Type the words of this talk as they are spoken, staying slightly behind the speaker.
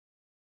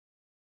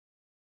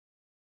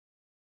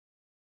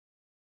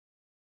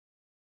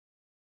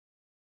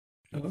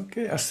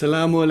Okay,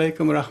 Assalamu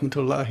alaikum wa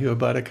rahmatullahi wa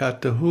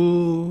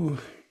barakatuhu.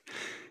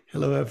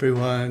 Hello,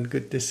 everyone.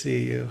 Good to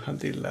see you.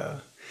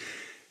 Alhamdulillah.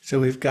 So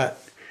we've got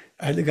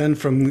Adigan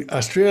from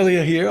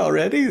Australia here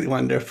already.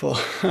 Wonderful.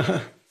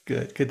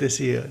 Good to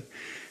see you.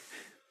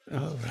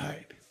 All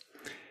right.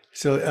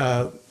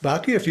 So,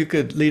 Baki, if you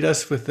could lead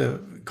us with the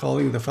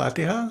calling the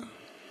Fatiha.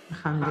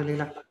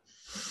 Alhamdulillah.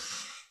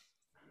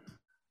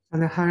 On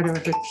the heart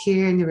of the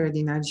pure and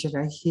Radina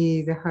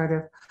Jalahi, the heart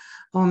of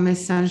all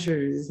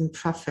messengers and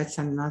prophets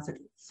and mothers,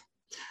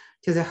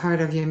 to the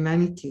heart of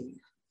humanity.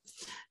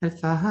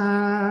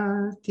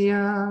 Al-Fatiha.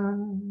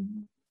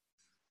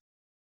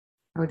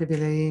 أعوذ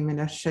بالله من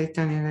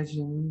الشيطان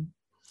الرجيم.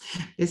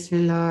 بسم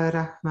الله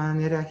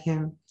الرحمن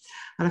الرحيم.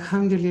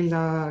 الحمد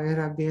لله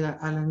رب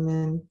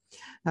العالمين.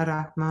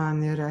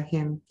 الرحمن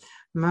الرحيم.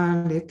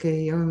 مالك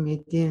يوم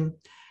الدين.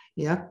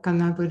 إياك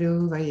نعبد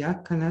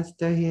وإياك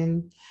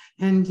نستعين.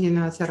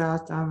 اهدنا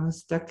الصراط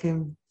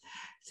المستقيم.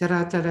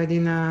 صراط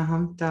الذين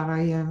أنعمت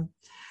عليهم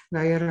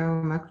غير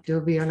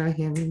المغضوب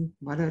عليهم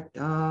ولا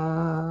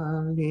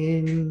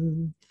الضالين.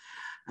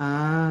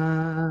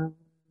 آمين.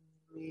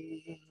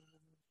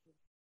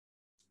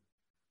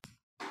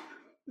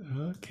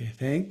 Okay,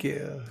 thank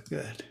you.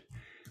 Good.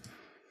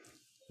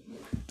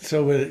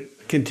 So we're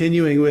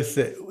continuing with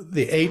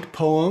the 8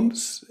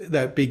 poems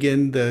that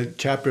begin the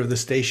chapter of the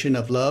Station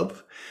of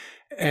Love.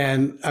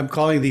 And I'm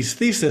calling these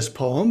thesis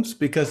poems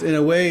because in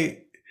a way,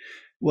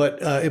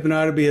 what Ibn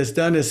Arabi has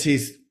done is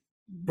he's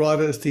brought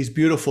us these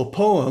beautiful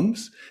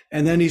poems,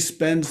 and then he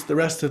spends the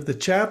rest of the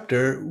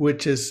chapter,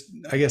 which is,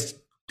 I guess,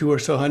 200 or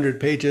so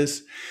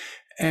pages,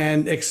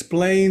 and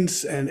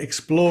explains and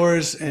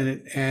explores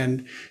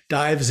and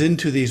dives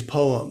into these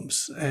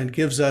poems and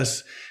gives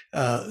us,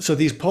 so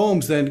these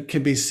poems then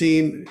can be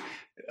seen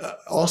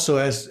also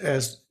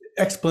as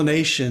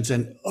explanations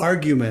and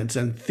arguments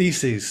and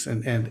theses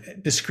and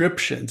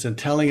descriptions and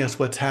telling us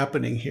what's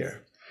happening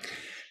here.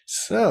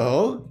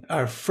 So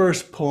our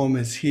first poem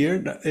is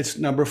here. It's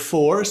number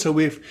 4. So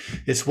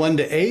it's 1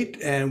 to 8,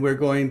 and we're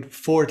going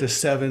 4 to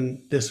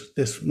 7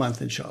 this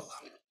month, inshallah.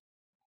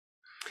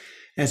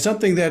 And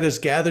something that is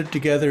gathered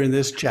together in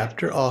this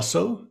chapter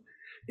also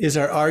is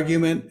our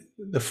argument,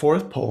 the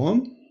 4th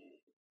poem,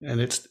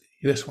 and it's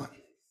this one.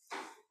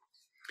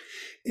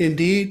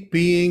 Indeed,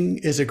 being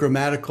is a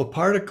grammatical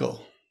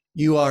particle.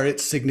 You are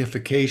its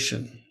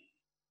signification.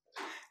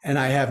 And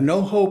I have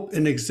no hope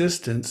in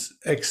existence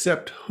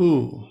except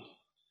who.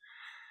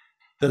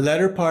 The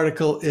letter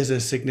particle is a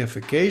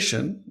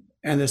signification,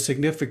 and the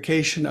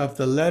signification of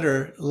the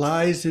letter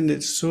lies in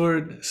its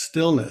soared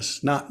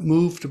stillness, not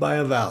moved by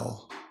a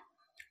vowel,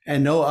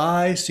 and no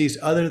eye sees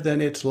other than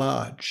its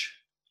lodge.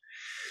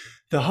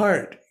 The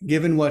heart,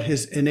 given what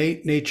his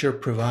innate nature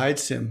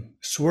provides him,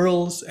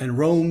 swirls and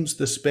roams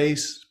the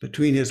space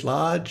between his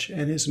lodge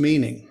and his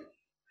meaning.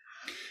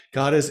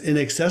 God is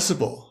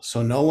inaccessible,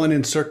 so no one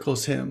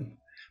encircles him.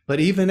 But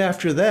even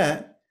after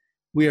that,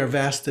 we are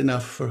vast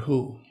enough for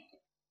who?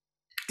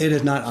 It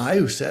is not I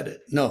who said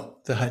it. No,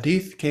 the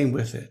hadith came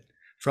with it,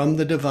 from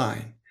the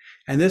divine.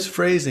 And this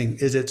phrasing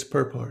is its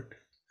purport.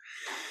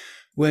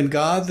 When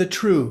God the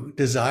true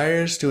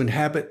desires to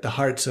inhabit the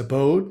heart's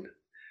abode,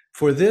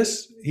 for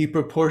this he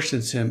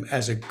proportions him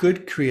as a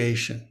good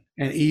creation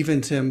and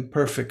evens him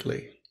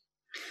perfectly.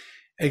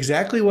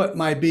 Exactly what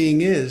my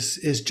being is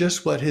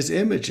just what his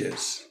image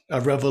is, a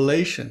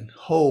revelation,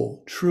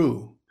 whole,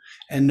 true,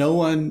 and no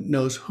one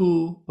knows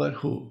who but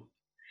who.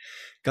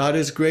 God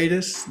is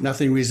greatest,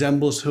 nothing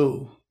resembles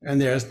who,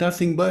 and there is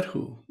nothing but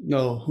who.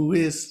 No, who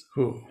is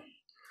who?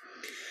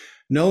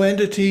 No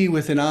entity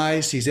with an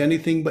eye sees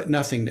anything but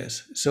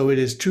nothingness, so it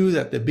is true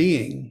that the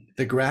being,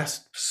 the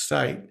grasped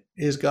sight,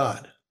 is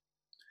God.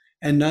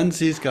 And none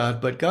sees God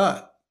but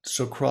God,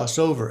 so cross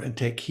over and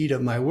take heed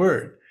of my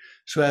word,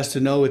 so as to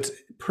know its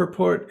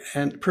purport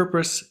and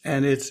purpose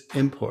and its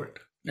import.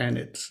 And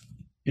its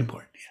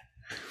import,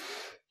 yeah.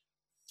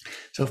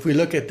 So if we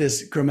look at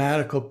this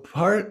grammatical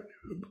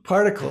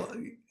particle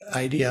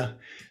idea,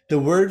 the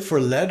word for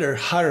letter,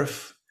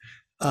 harf,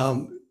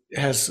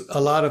 has a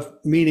lot of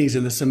meanings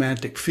in the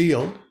semantic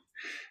field.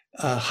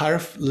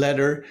 Harf,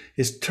 letter,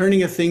 is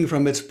turning a thing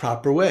from its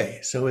proper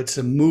way. So it's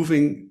a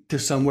moving to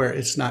somewhere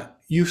it's not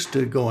used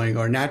to going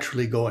or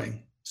naturally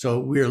going. So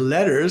we're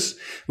letters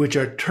which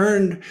are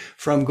turned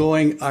from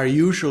going our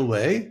usual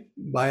way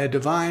by a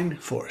divine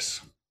force,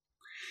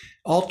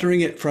 altering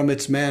it from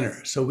its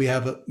manner. So we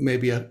have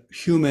maybe a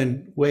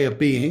human way of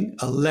being,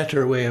 a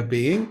letter way of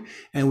being,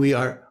 and we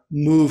are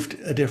moved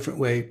a different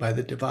way by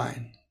the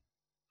divine.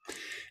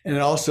 And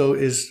it also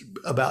is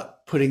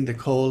about putting the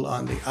kohl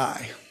on the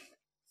eye.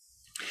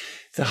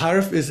 The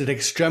harf is an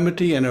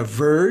extremity and a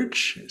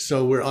verge.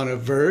 So we're on a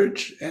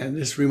verge, and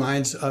this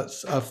reminds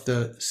us of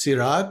the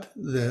sirat,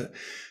 the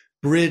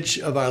bridge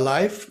of our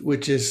life,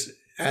 which is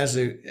as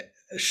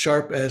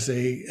sharp as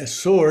a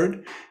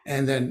sword,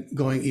 and then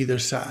going either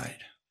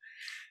side.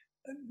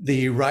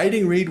 The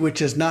writing reed, which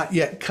is not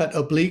yet cut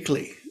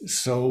obliquely.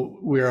 So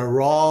we're a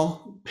raw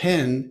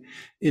pen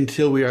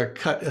until we are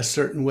cut a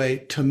certain way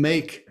to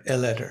make a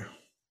letter.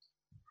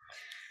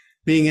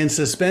 being in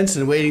suspense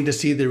and waiting to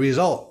see the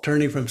result,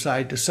 turning from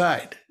side to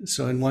side.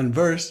 So in one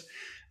verse,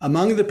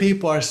 among the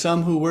people are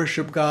some who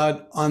worship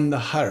God on the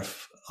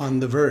harf, on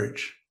the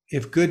verge.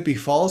 If good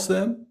befalls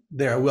them,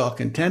 they are well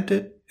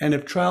contented, and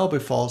if trial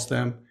befalls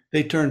them,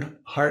 they turn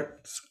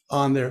hearts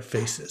on their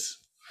faces.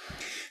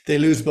 They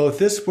lose both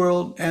this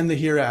world and the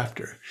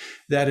hereafter.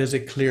 That is a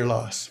clear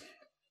loss.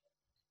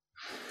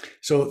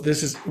 So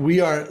we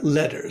are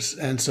letters.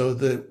 And so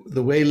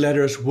the way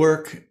letters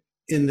work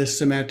in this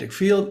semantic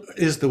field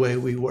is the way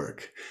we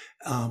work.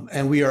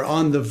 And we are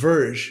on the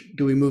verge.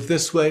 Do we move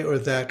this way or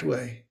that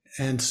way?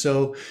 And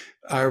so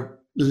our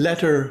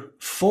letter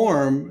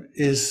form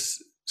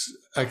is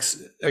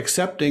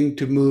accepting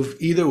to move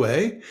either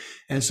way.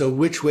 And so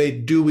which way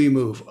do we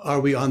move?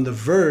 Are we on the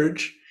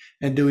verge?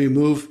 And do we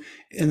move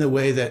in the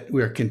way that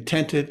we're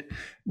contented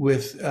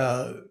with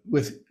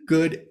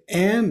good,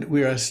 and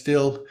we are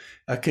still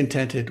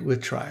contented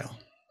with trial?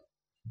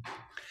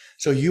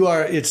 So you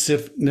are its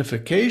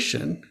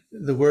signification.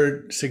 The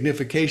word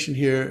signification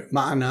here,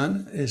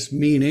 ma'anan, is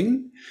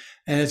meaning,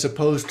 and it's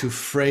opposed to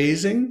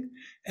phrasing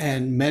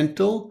and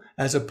mental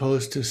as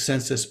opposed to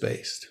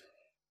census-based.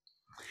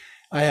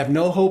 I have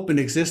no hope in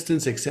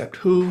existence except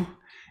who,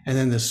 and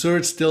then the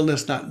surd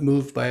stillness not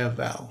moved by a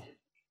vowel.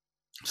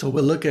 So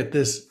we'll look at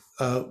this,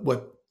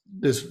 what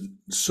this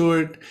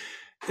surd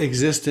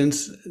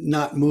existence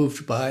not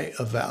moved by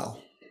a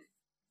vowel.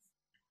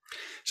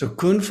 So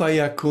kun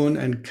fayakun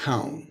and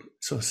kaun.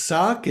 So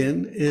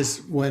sakin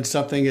is when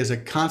something is a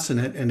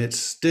consonant and it's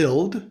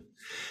stilled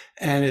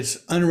and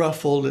it's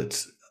unruffled,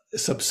 it's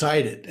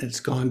subsided, it's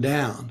gone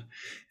down,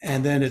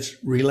 and then it's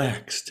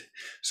relaxed.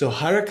 So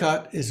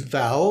harakat is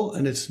vowel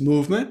and it's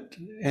movement.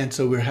 And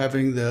so we're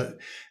having the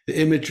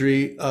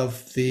imagery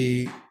of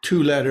the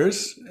two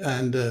letters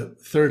and the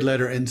third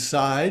letter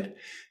inside,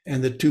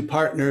 and the two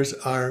partners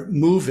are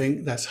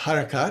moving, that's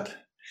harakat.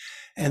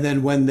 And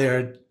then when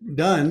they're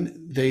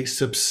done, they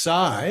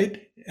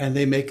subside and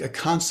they make a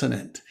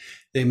consonant.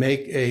 They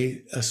make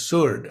a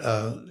surd,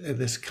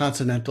 this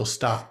consonantal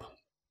stop.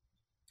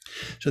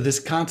 So this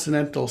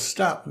consonantal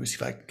stop, let me see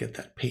if I can get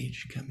that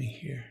page coming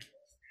here.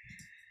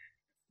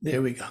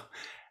 There we go.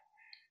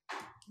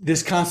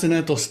 This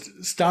consonantal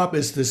stop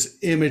is this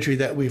imagery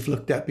that we've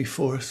looked at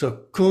before.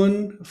 So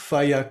kun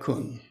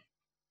fayakun.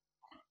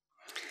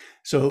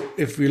 So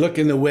if we look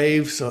in the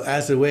wave, so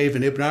as the wave,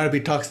 and Ibn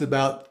Arabi talks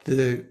about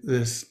the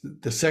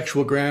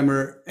sexual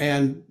grammar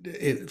and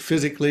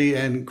physically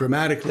and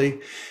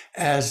grammatically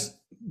as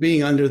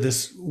being under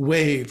this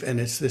wave, and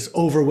it's this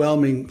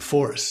overwhelming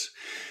force.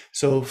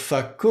 So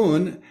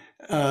fakun,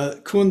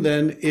 kun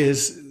then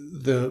is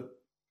the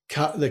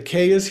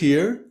K is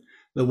here,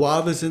 the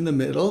wav is in the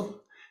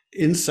middle,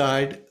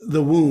 inside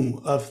the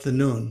womb of the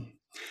nun.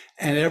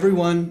 And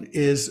everyone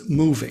is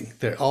moving.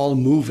 They're all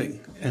moving.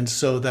 And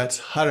so that's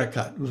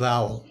harakat,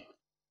 vowel.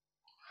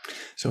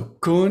 So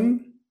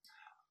kun,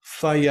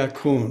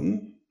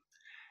 fayakun,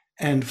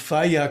 and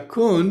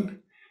fayakun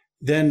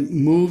then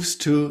moves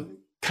to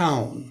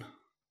kaun.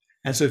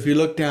 And so if you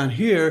look down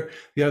here,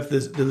 you have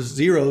the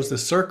zeros, the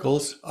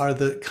circles are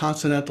the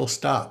consonantal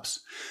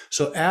stops.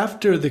 So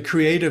after the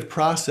creative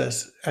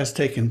process has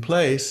taken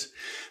place,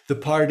 the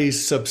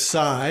parties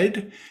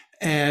subside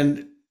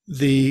and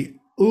the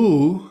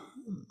u,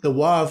 the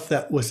wav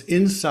that was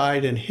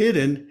inside and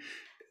hidden,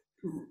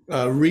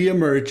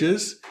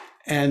 reemerges,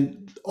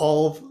 and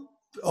all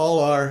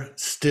are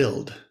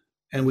stilled,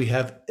 and we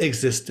have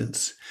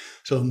existence.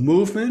 So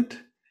movement,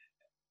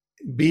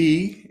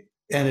 be,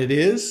 and it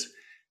is,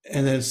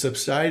 and then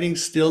subsiding,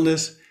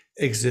 stillness,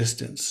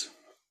 existence.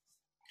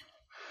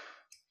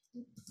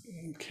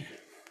 Okay.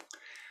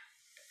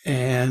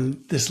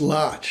 And this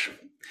lodge,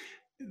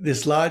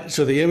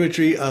 so the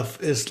imagery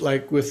of is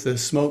like with the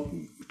smoke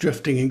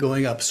drifting and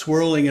going up,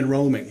 swirling and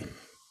roaming.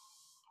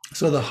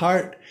 So the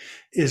heart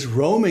is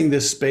roaming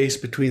this space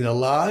between the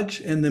lodge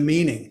and the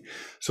meaning.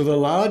 So the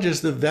lodge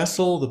is the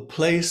vessel, the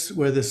place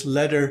where this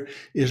letter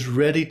is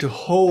ready to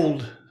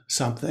hold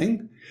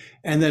something.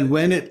 And then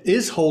when it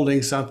is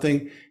holding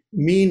something,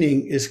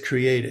 meaning is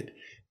created.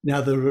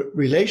 Now the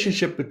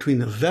relationship between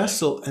the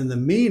vessel and the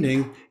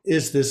meaning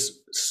is this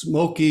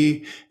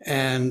smoky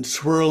and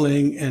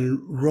swirling and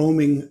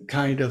roaming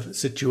kind of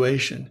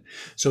situation.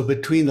 So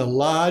between the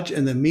lodge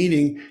and the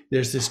meaning,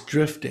 there's this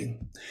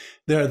drifting.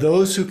 There are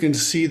those who can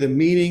see the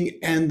meaning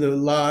and the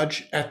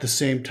lodge at the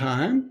same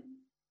time.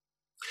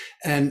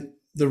 And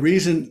the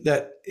reason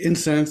that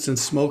incense and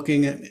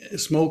smoking and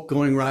smoke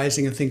going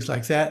rising and things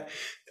like that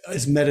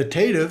is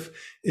meditative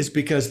is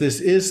because this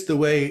is the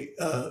way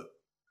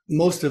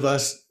most of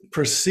us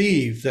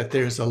perceive that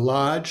there's a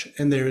lodge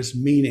and there is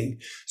meaning.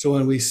 So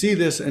when we see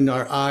this and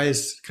our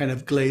eyes kind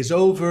of glaze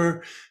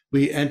over,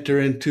 we enter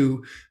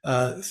into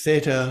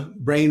theta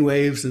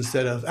brainwaves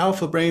instead of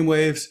alpha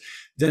brainwaves,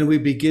 then we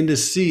begin to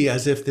see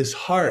as if this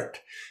heart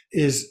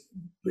is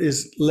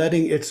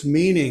letting its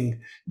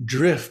meaning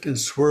drift and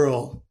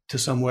swirl to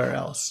somewhere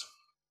else.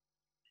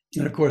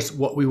 And of course,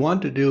 what we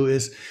want to do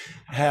is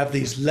have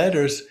these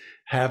letters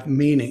have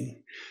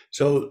meaning.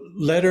 So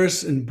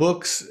letters and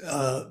books,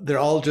 they're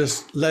all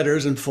just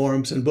letters and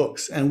forms and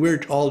books. And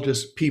we're all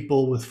just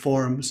people with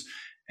forms.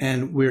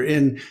 And we're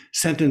in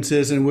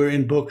sentences and we're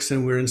in books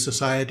and we're in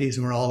societies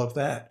and we're all of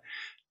that.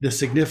 The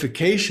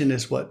signification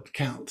is what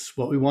counts.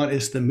 What we want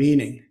is the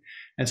meaning.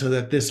 And so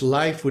that this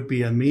life would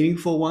be a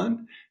meaningful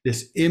one,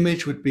 this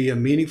image would be a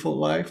meaningful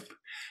life,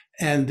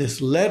 and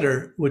this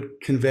letter would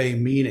convey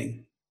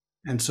meaning.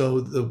 And so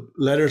the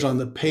letters on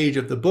the page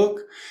of the book,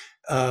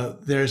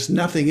 there's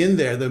nothing in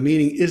there. The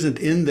meaning isn't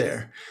in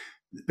there.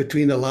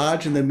 Between the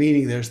lodge and the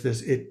meaning, there's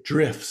this, it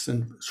drifts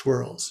and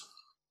swirls.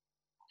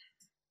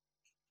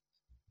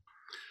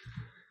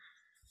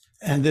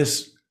 And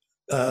this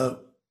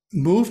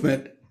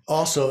movement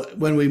also,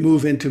 when we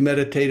move into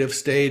meditative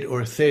state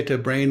or theta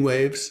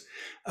brainwaves,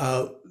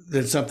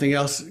 then something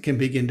else can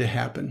begin to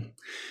happen.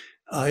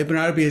 Ibn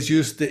Arabi has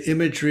used the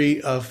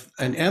imagery of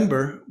an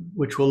ember,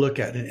 which we'll look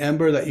at. An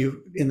ember that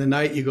you, in the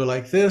night, you go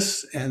like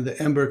this, and the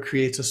ember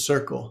creates a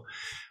circle.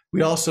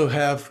 We also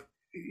have,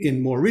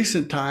 in more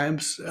recent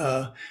times,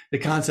 the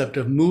concept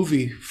of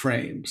movie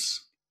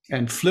frames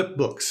and flip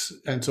books.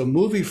 And so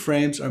movie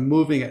frames are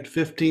moving at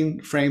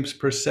 15 frames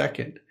per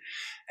second,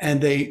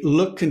 and they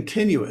look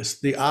continuous.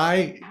 The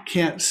eye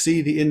can't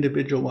see the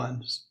individual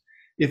ones.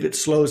 If it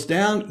slows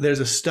down, there's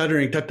a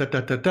stuttering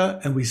ta-ta-ta-ta-ta,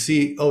 and we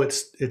see, oh,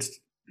 it's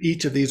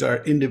each of these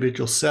are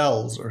individual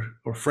cells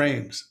or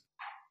frames.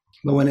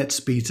 But when it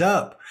speeds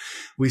up,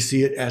 we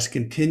see it as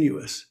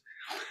continuous.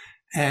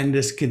 And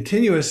this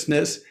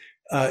continuousness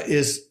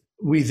is,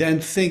 we then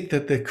think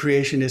that the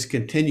creation is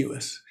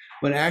continuous,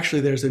 when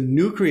actually there's a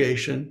new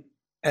creation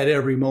at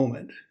every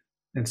moment.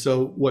 And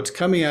so what's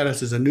coming at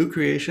us is a new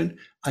creation,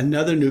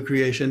 another new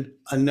creation,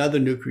 another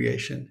new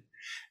creation.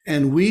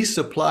 And we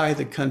supply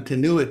the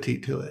continuity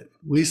to it.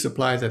 We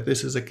supply that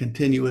this is a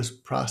continuous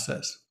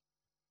process.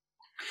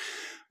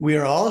 We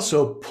are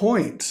also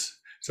points.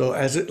 So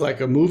as it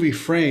like a movie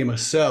frame, a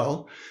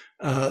cell,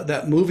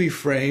 that movie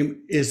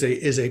frame is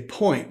a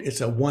point.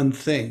 It's a one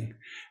thing.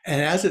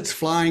 And as it's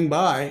flying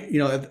by, you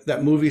know,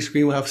 that movie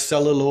screen will have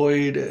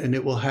celluloid, and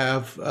it will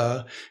have,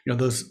 you know,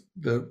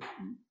 the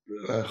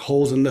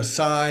holes in the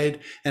side,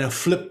 and a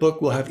flip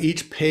book will have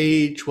each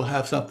page will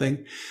have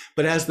something.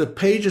 But as the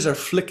pages are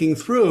flicking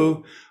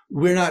through,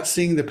 we're not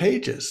seeing the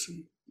pages.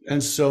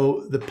 And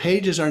so the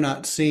pages are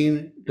not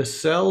seen, the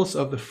cells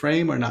of the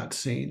frame are not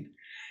seen,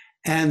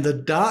 and the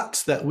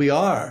dots that we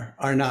are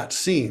not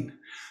seen.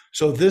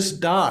 So this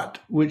dot,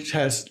 which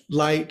has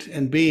light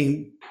and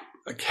being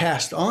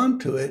cast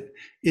onto it,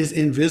 is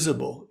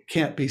invisible,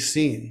 can't be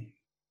seen.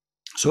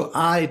 So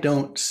I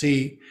don't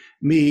see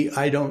me,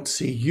 I don't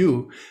see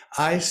you.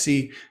 I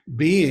see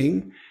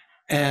being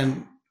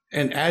and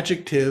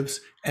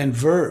adjectives and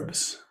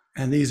verbs.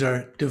 And these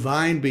are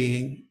divine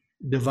being,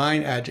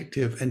 divine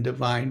adjective, and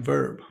divine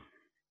verb.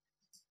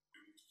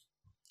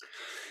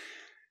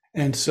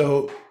 And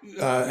so,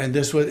 and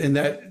this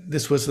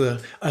was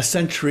a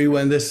century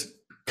when this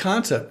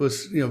concept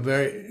was, you know,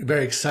 very,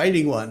 very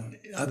exciting one,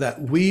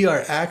 that we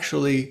are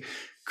actually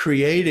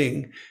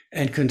creating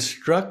and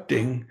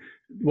constructing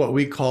what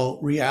we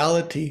call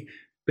reality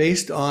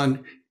based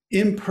on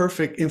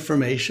imperfect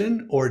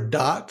information or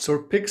dots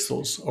or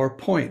pixels or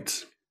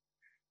points.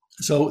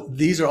 So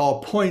these are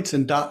all points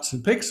and dots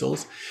and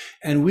pixels,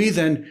 and we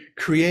then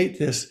create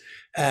this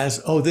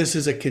as, oh, this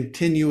is a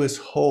continuous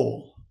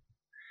whole.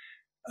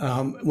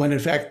 When in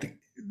fact,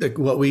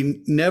 what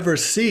we never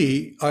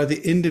see are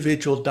the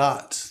individual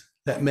dots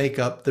that make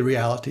up the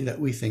reality that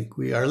we think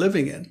we are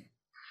living in.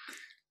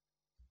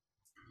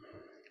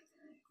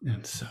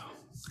 And so,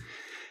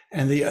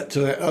 and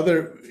so the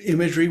other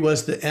imagery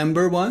was the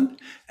ember one,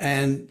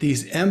 and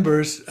these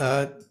embers,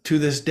 to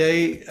this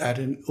day at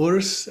an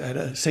urs, at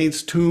a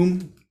saint's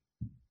tomb,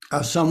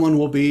 someone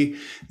will be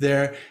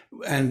there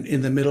and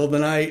in the middle of the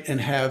night and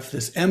have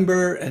this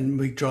ember and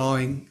be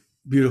drawing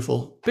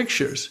beautiful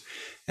pictures.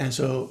 And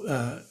so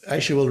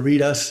Aisha will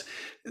read us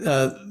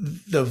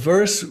the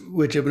verse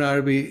which Ibn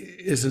Arabi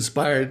is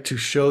inspired to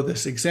show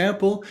this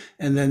example,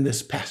 and then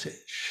this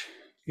passage,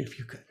 if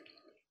you could.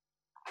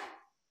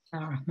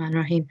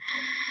 Bismillahirrahmanirrahim.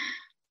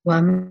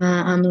 وَمَا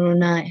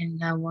أَمْرُنَا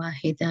إِلَّا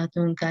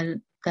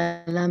وَاحِدَةٌ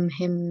كَلَمْحٍ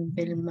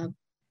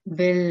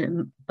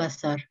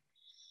بِالْبَصَرِ.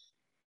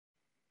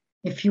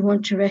 If you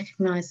want to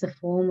recognize the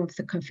form of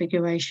the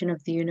configuration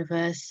of the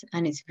universe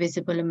and its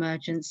visible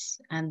emergence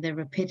and the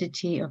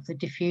rapidity of the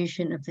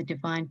diffusion of the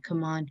divine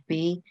command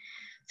be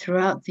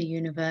throughout the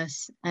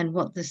universe, and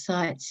what the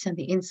sights and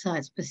the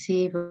insights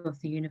perceive of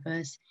the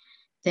universe,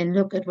 then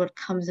look at what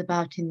comes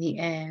about in the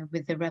air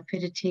with the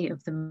rapidity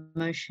of the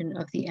motion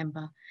of the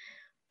ember,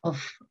 of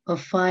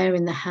fire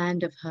in the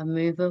hand of her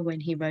mover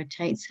when he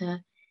rotates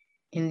her,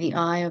 in the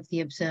eye of the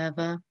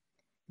observer.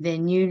 There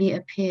newly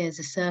appears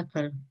a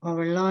circle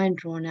or a line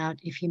drawn out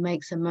if he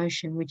makes a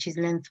motion which is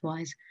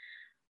lengthwise,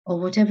 or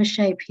whatever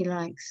shape he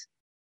likes.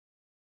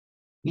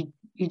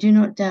 You do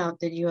not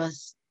doubt that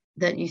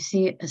you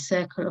see a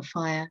circle of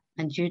fire,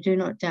 and you do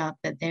not doubt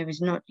that there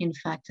is not in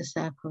fact a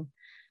circle.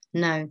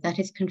 No, that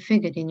is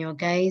configured in your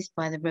gaze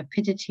by the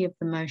rapidity of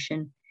the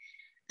motion,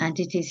 And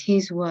it is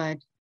his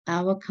word,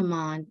 our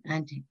command,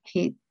 and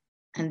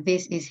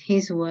this is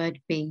his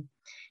word be,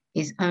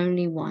 is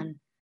only one,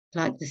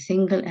 like the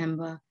single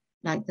ember,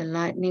 like the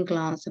lightning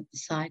glance of the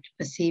sight,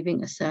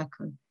 perceiving a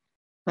circle.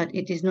 But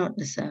it is not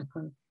the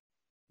circle.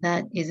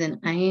 That is an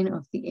ain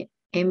of the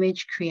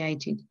image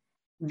created,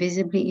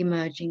 visibly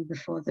emerging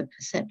before the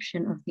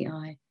perception of the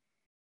eye.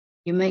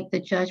 You make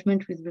the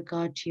judgment with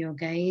regard to your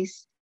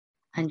gaze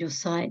and your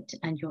sight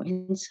and your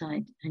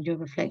insight and your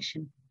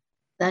reflection.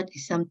 That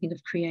is something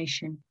of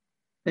creation.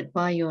 But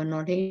by your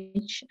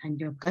knowledge and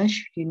your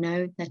kashf, you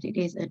know that it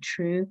is a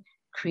true,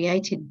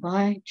 created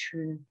by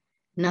true,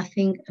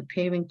 nothing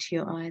appearing to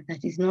your eye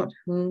that is not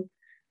who.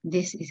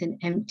 This is an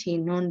empty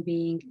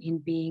non-being in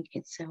being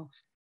itself.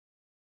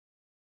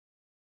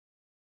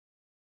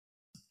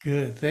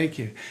 Good, thank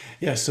you.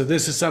 Yes, so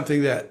this is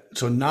something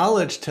so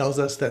knowledge tells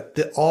us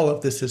that all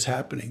of this is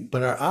happening,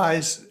 but our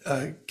eyes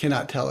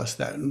cannot tell us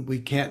that, and we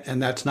can't,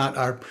 and that's not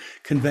our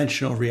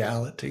conventional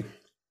reality.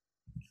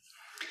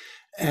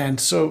 And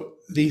so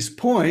these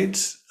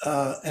points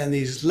and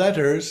these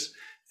letters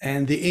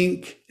and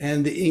the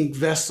ink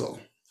vessel.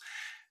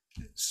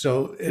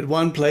 So at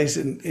one place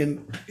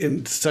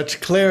in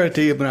such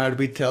clarity, Ibn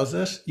Arabi tells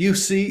us, you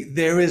see,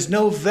 there is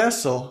no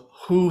vessel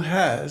who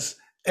has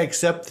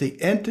except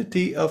the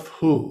entity of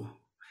who.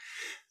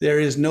 There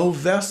is no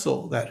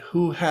vessel that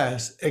who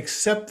has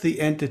except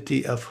the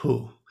entity of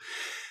who.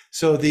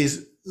 So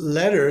these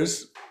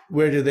letters,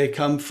 where do they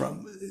come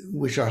from,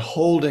 which are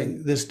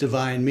holding this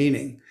divine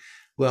meaning?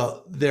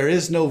 Well, there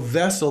is no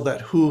vessel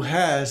that who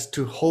has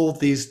to hold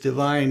these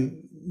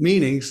divine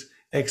meanings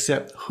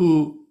except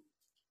who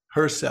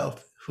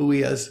herself, who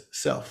he is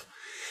self.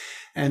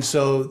 And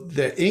so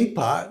the ink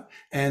pot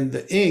and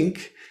the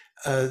ink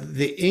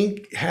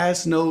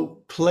has no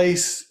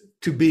place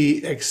to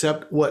be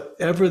except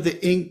whatever the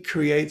ink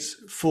creates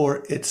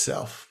for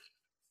itself.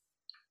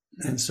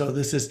 And so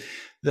this is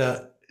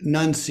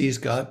none sees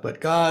God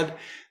but God.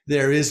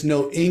 There is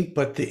no ink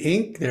but the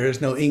ink. There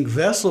is no ink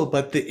vessel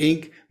but the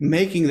ink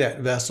making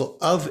that vessel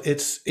of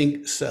its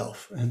ink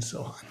self, and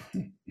so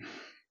on.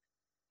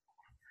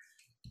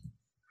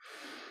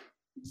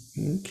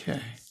 Okay.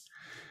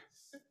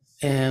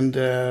 And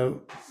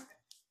and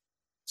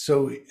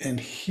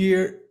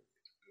here,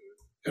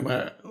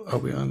 are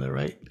we on the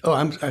right? Oh,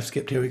 I've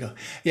skipped. Here we go.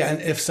 Yeah,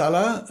 and if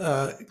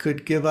Salah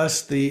could give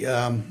us the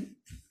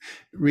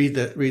read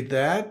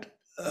that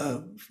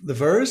the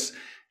verse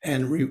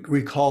and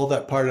recall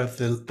that part of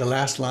the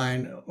last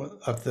line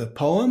of the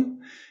poem,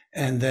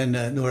 and then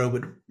Nora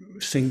would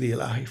sing the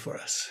Ilahi for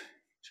us.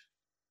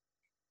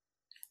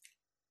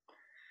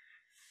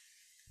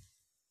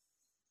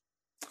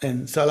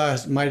 And Salah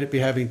might be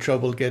having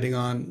trouble getting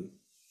on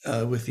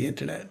with the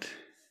internet.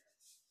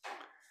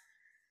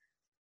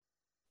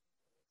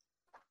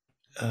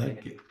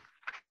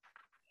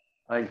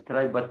 I'll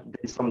try, but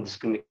there is some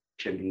disconnection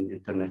in the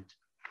internet.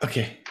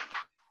 Okay.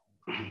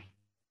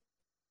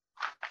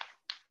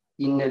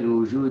 إن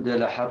الوجود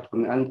لحق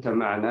أنت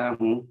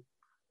معناه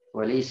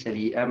وليس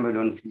لي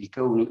أمل في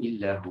الكون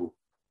إلا هو.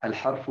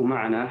 الحرف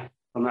معنى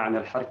ومعنى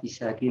الحرف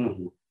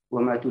ساكنه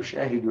وما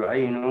تشاهد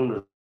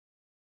عين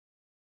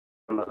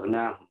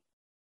مغناه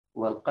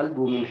والقلب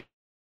من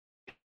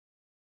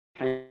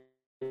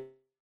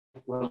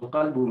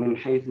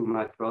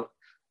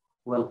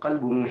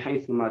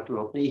حيث ما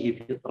تعطيه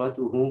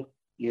فطرته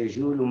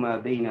يجول ما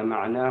بين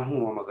معناه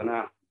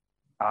ومغناه.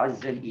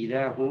 أعز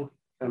الإله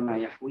فما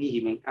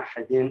يحويه من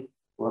أحد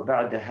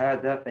وبعد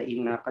هذا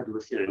فإنا قد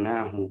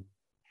وسعناه.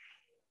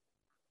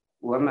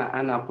 وما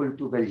أنا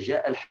قلت بل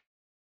جاء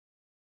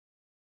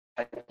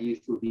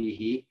الحديث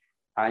به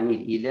عن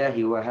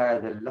الإله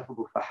وهذا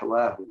اللفظ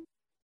فحواه.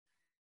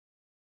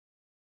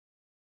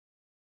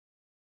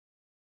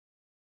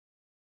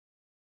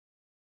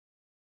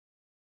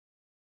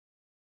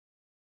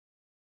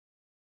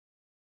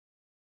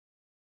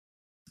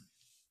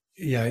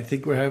 Yeah, I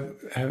think we're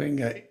having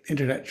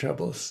internet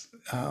troubles.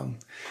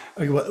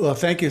 Okay, well,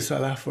 thank you,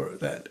 Salah, for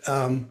that.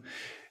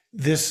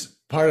 This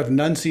part of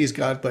none sees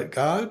God but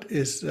God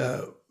is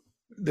the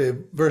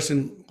verse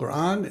in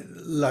Quran,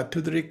 La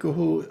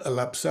tudrikuhu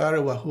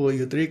al-absar wa huwa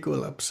yudriku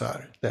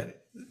al-absar,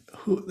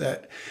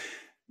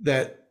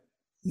 that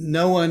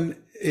no one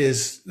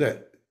is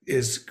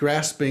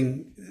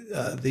grasping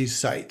these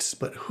sights,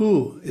 but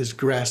who is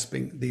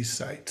grasping these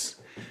sights?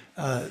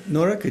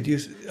 Nora, could you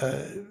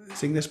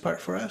sing this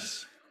part for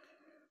us?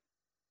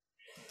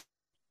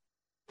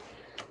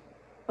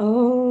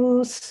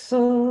 O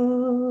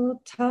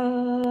Sultan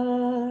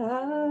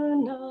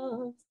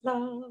of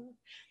Love,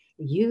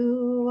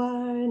 you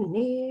are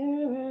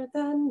nearer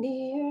than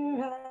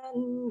near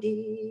and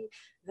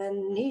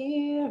even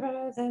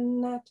nearer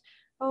than that.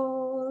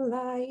 O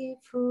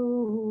life,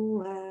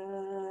 who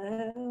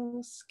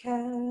else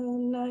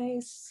can I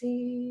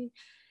see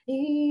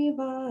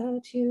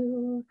but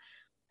you?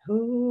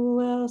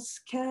 Who else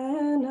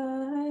can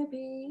I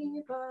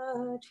be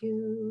but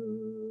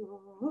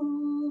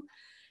you?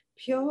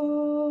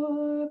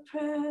 Pure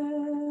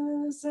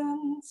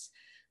presence,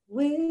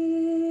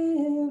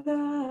 without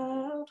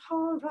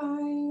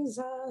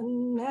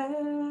horizon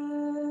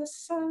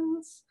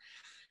essence,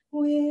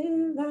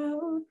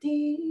 without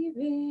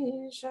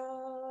division.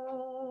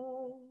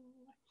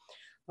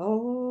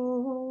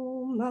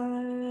 Oh,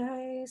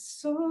 my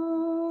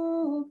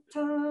Sultan,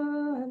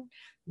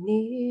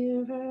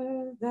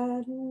 nearer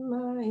than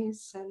my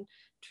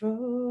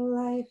central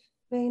life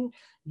vein,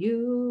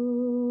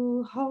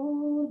 you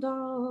hold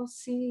all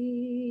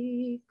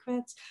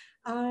secrets.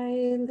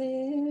 I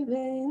live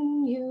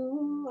in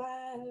you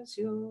as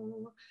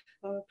your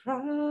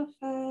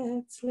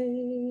prophets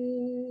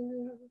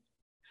live.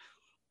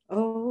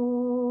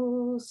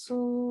 O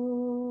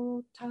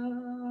Sultan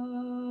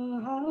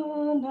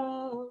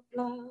of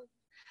love,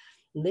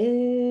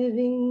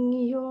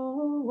 living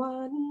your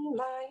one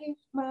life,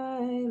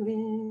 my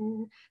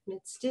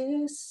limits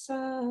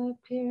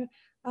disappear.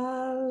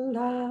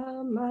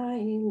 Allah, my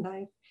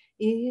life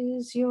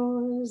is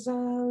yours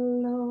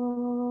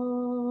alone.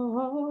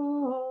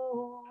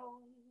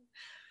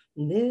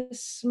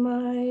 This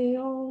my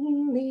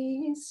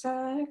only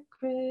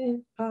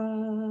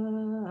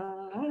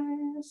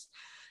sacrifice,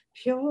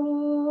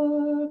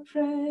 pure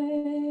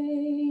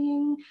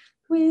praying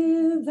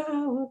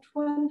without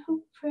one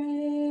who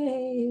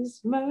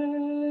prays,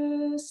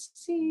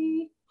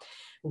 mercy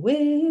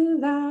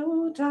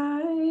without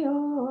I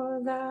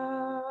or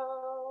thou.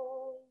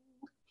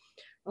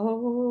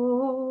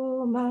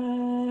 Oh,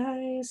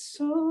 my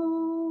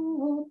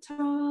Sultan,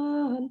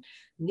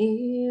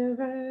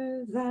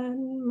 nearer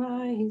than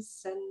my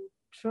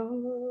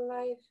central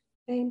life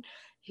vein,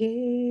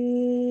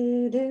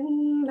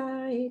 hidden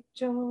like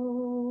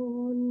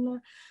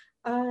Jonah,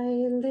 I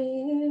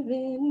live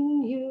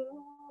in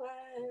you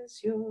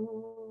as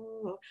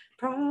your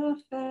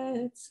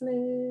prophets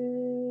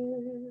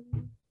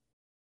live.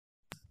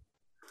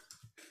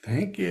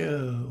 Thank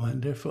you.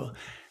 Wonderful.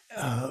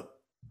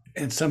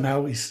 And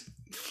somehow we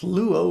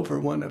flew over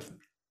one of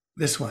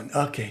this one.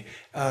 Okay.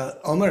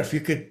 Omar, if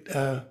you could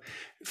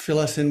fill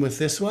us in with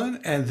this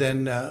one, and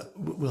then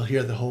we'll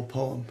hear the whole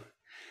poem,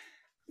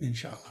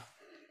 inshallah.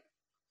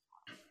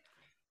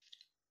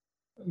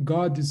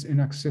 God is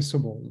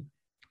inaccessible,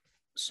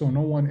 so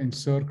no one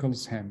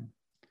encircles him.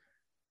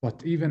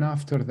 But even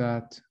after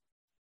that,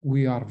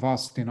 we are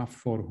vast enough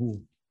for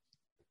who?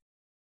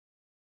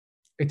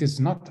 It is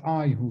not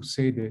I who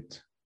said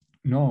it.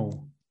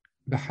 No,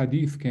 the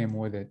hadith came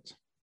with it.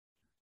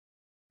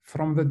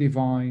 From the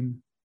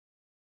divine,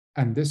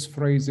 and this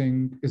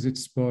phrasing is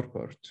its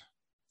purport.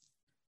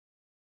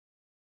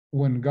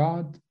 When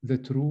God, the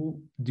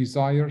true,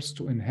 desires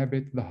to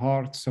inhabit the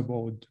heart's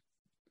abode,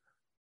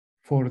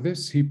 for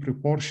this he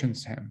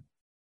proportions him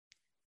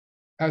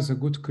as a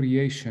good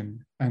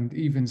creation and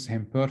evens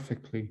him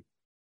perfectly.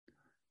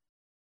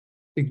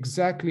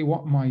 Exactly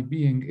what my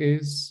being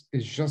is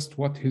just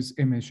what his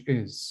image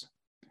is,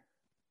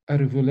 a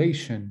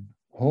revelation,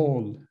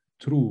 whole,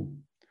 true,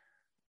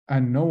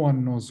 and no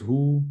one knows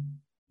who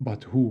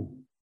but who.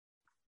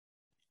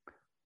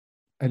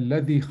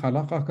 الذي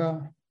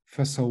خلقك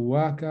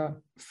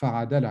فسواك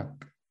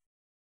فعدلك.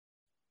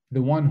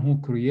 The one who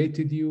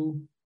created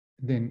you,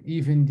 then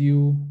evened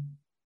you,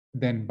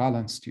 then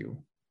balanced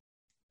you.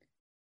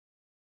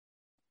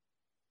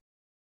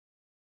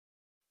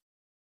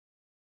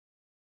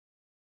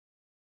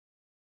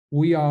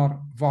 We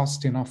are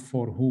vast enough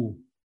for who?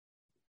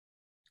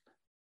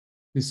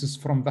 This is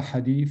from the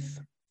hadith.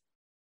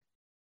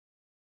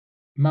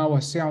 ما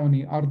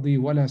وسعني أرضي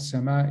ولا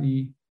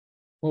سمائي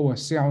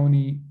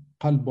ووسعني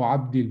قلب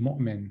عبد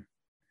المؤمن.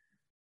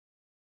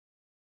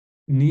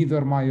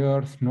 Neither my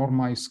earth nor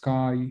my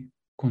sky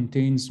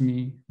contains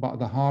me, but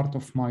the heart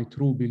of my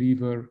true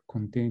believer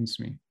contains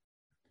me.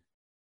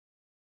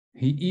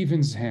 He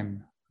evens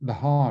him, the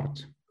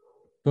heart,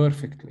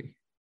 perfectly.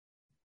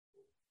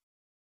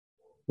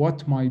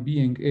 What my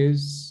being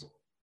is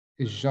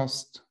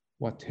just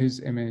what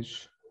his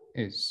image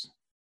is.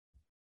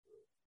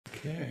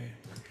 Okay.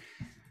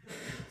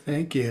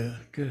 Thank you.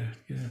 Good,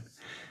 good.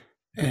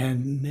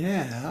 And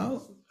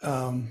now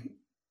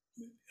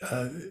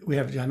we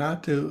have Jana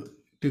to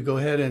go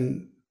ahead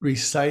and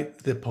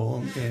recite the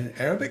poem in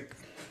Arabic.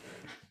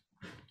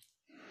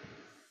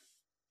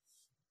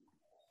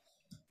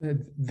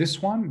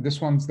 This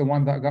one's the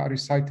one that got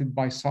recited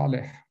by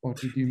Saleh, or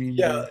did you mean?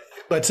 Yeah,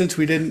 but since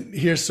we didn't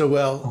hear so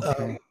well,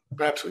 okay.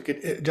 Perhaps we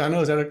could,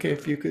 Jana, is that okay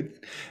if you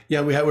could?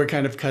 Yeah, we're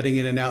kind of cutting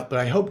in and out, but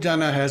I hope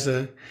Jana has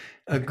a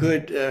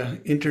good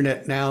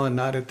internet now and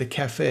not at the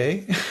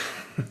cafe.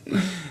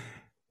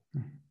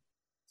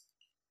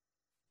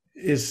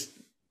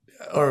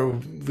 Or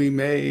we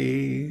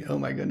may, oh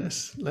my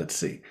goodness, let's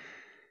see.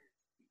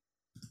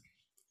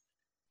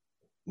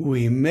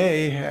 We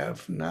may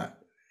have not,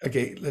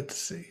 okay, let's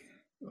see.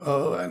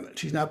 Oh, and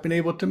she's not been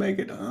able to make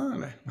it. Oh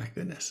my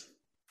goodness.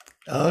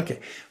 Okay,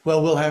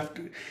 well, we'll have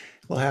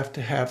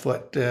to have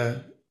what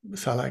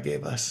Salah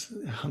gave us,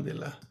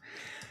 alhamdulillah.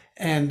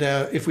 And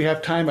if we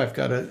have time, I've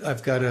got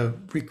a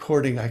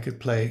recording I could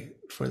play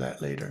for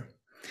that later.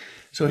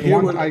 So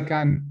here I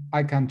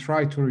can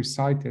try to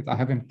recite it. I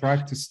haven't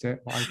practiced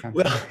it, but I can.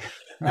 Well,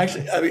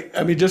 Actually,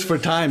 I mean, just for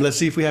time, let's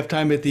see if we have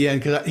time at the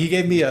end, because he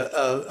gave me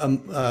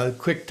a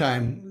quick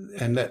time,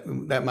 and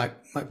that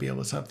might be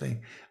able to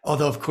something.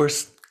 Although, of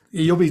course,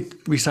 you'll be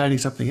reciting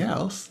something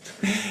else.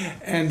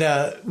 And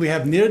we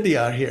have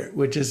Nirdiyar here,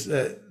 which is,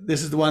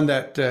 this is the one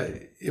that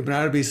Ibn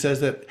Arabi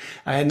says that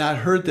I had not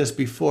heard this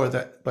before,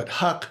 but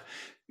Haq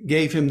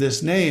gave him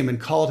this name and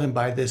called him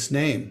by this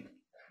name.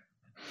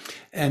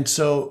 And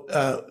so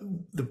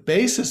the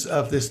basis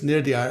of this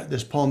Nirdiyar,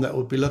 this poem that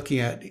we'll be looking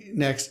at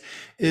next,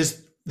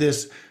 is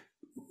this,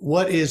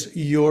 what is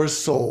your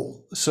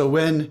soul? So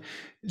when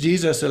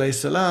Jesus alayhi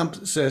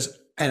salam says,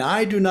 and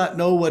I do not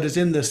know what is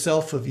in the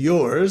self of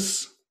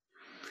yours,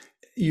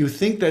 you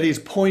think that he's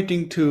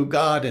pointing to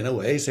God in a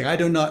way, saying, I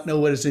do not know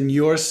what is in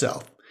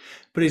yourself.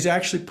 But he's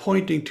actually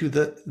pointing to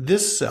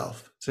this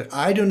self. So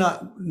I do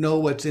not know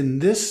what's in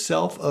this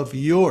self of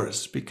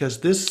yours, because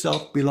this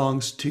self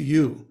belongs to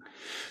you.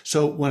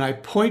 So when I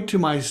point to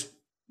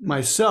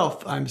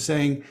myself, I'm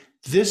saying,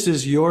 this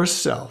is your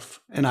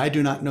self, and I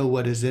do not know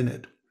what is in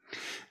it.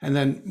 And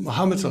then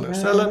Muhammad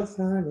sallallahu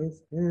alaihi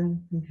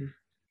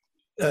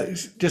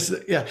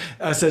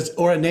wasallam says,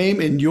 or a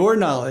name in your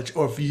knowledge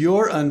or of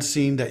your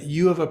unseen that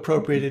you have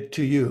appropriated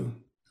to you.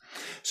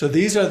 So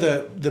these are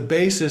the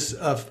basis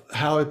of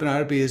how Ibn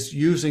Arabi is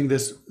using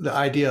this, the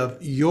idea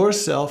of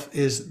yourself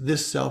is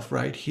this self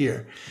right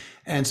here.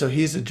 And so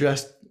he's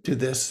addressed to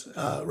this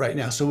right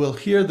now. So we'll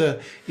hear the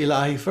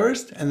Ilahi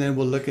first, and then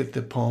we'll look at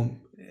the poem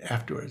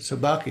afterwards. So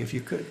Baki, if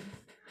you could.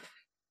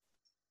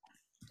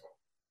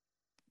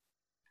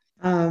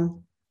 Allah,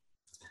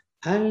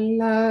 Allah,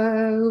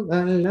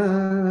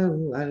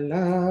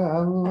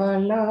 Allah,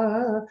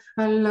 Allah, Allah,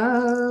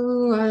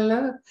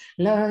 Allah,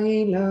 la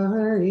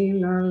ilaha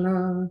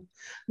illallah.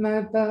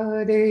 My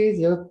body is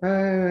your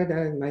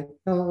paradise, my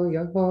soul,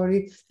 your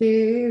Holy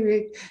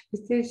Spirit.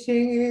 This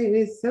teaching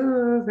is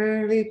so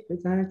very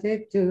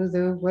presented to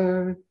the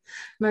world.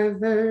 My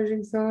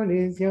virgin soul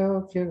is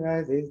your pure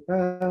eyes, his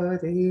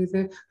body is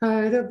the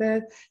heart of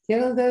that.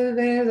 Till the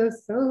veil of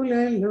soul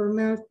alone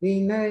must be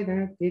night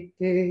after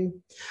day.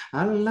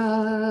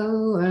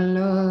 Allah,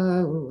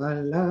 Allah,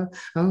 Allah,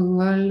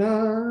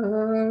 Allah,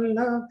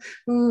 Allah,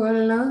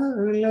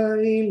 Allah, la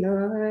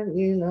ilaha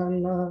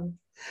illallah.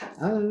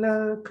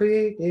 Allah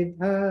created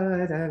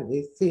heart and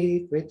the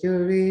secret you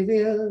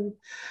revealed.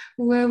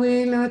 Were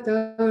we not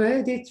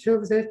already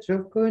truth, the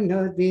truth could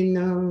not be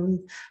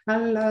known.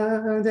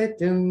 Allah, that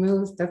the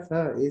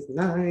Mustafa is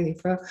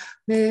 94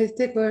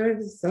 mystic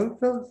words, some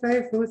for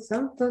faithful,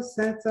 some for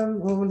sad,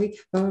 some only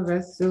for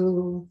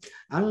Rasul.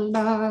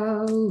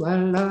 Allah,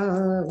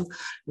 Allah,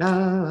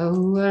 Allah,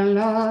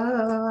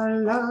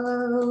 Allah,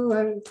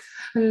 Allah,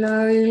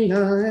 la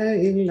ilaha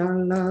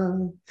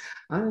illallah.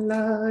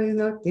 Allah is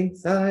not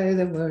inside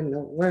the word, no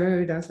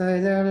word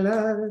outside our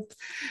love.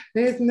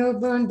 There's no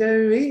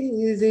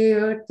boundaries, the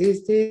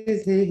artist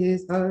is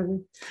his heart.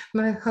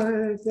 My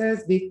heart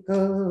has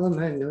become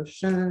an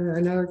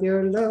ocean of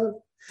your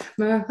love.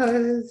 My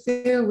heart is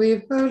filled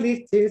with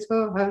holy tears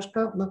for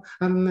Hashkab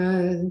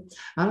Muhammad.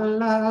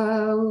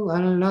 Allah,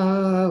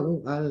 Allah,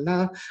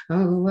 Allah,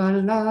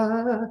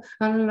 Allah, Allah,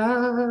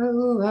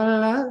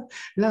 Allah,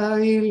 la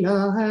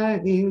ilaha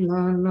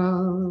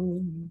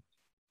illallah.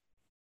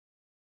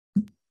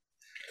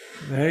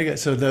 Very good.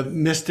 So the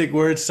mystic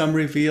words, some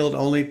revealed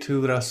only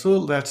to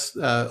Rasul, that's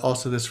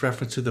also this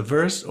reference to the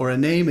verse, or a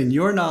name in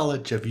your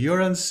knowledge of your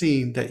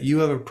unseen that you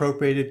have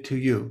appropriated to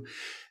you,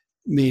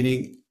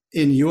 meaning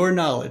in your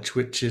knowledge,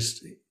 which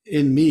is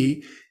in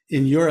me,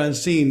 in your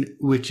unseen,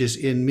 which is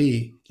in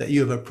me, that you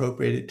have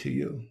appropriated to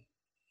you.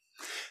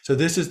 So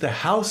this is the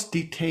house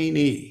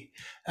detainee.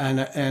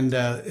 And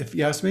if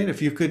Yasmin, if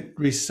you could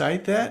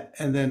recite that,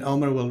 and then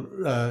Omar will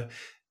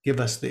give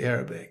us the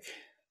Arabic.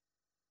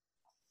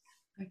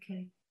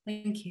 Okay,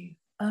 thank you.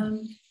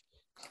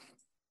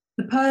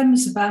 The poem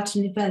is about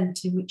an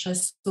event in which I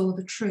saw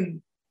the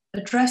truth,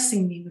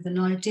 addressing me with an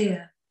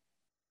idea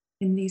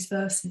in these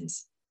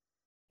verses.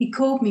 He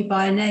called me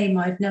by a name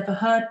I'd never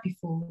heard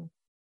before,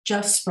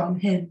 just from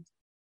him,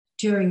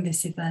 during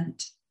this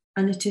event,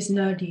 and it is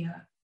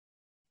Nirdiyar.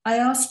 I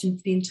asked him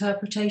for the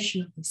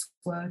interpretation of this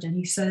word, and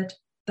he said,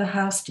 the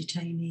house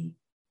detainee.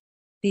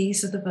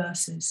 These are the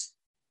verses.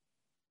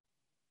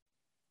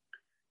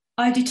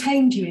 I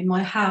detained you in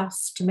my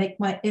house to make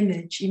my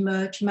image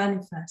emerge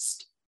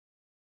manifest.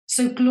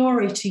 So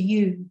glory to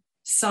you,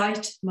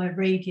 sight my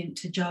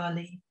radiant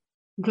Tajali,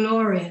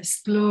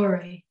 glorious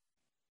glory.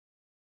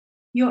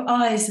 Your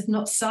eyes have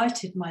not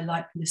sighted my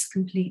likeness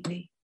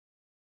completely,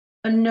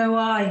 and no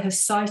eye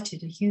has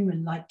sighted a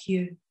human like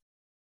you.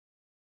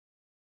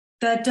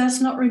 There does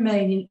not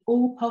remain in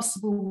all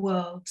possible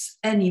worlds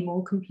any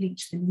more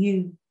complete than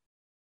you.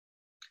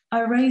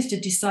 I raised a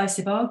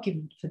decisive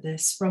argument for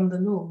this from the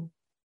law.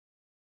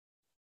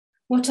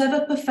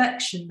 Whatever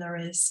perfection there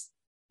is,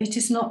 it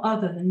is not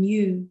other than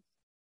you.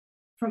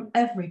 From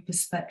every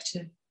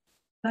perspective,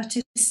 that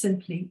is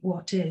simply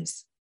what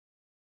is.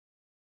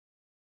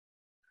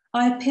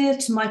 I appeared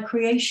to my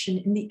creation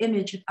in the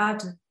image of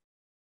Adam,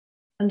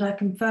 and I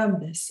confirm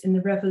this in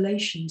the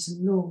revelations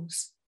and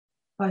laws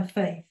by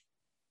faith.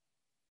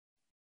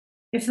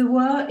 If there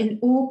were in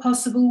all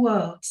possible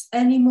worlds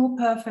any more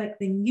perfect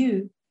than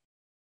you,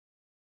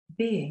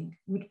 being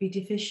would be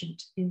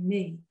deficient in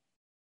me,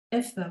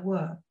 if there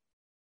were.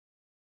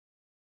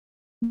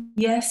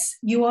 Yes,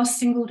 you are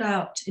singled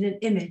out in an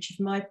image of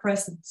my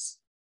presence,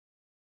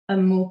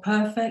 and more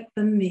perfect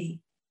than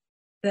me,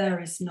 there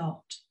is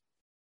not.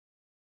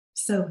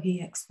 So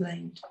he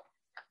explained.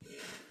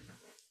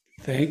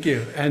 Thank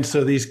you. And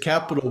so these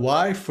capital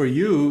Y for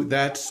you,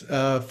 that's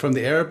from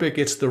the Arabic,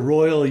 it's the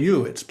royal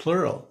you, it's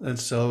plural. And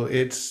so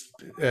it's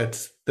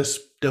this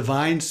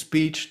divine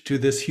speech to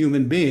this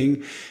human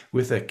being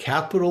with a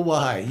capital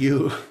Y,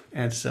 you.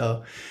 And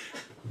so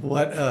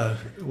what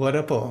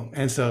a poem.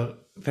 And so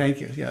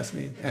thank you,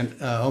 Yasmin.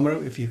 And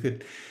Omar, if you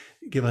could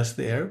give us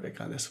the Arabic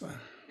on this one.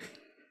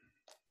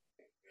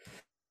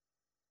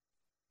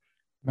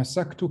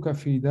 مسكتك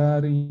في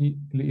داري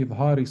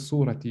لإظهار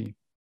صورتي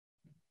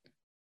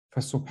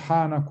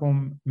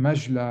فسبحانكم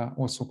مجلى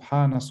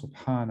وسبحان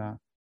سبحانا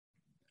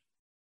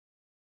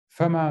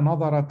فما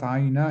نظرت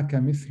عيناك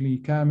مثلي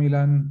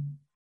كاملا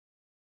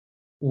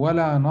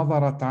ولا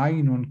نظرت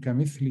عين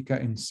كمثلك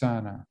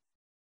إنسانا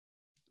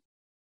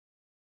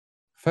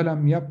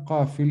فلم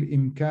يبقى في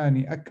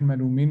الإمكان أكمل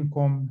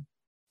منكم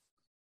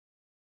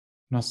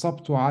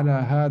نصبت على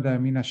هذا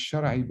من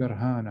الشرع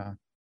برهانا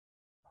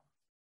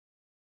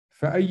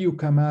فأي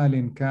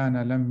كمال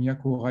كان لم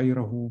يك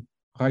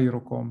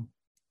غيركم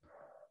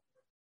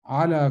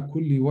على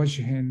كل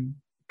وجه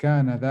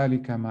كان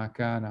ذلك ما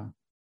كان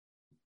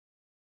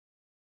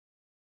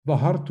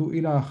ظهرت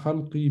إلى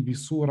خلقي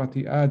بصورة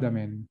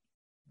آدم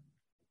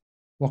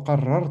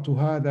وقررت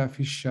هذا في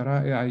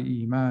الشرائع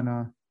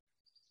إيمانا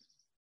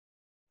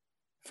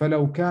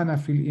فلو كان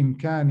في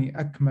الإمكان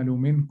أكمل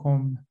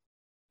منكم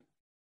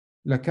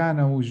لكان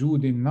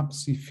وجود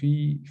النقص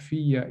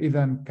في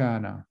إذن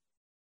كان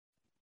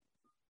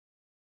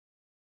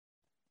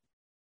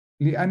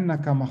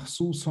لأنك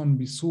مخصوص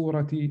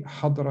بصورة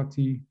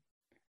حضرتي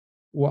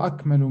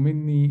وأكمل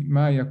مني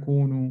ما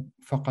يكون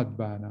فقد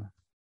بان.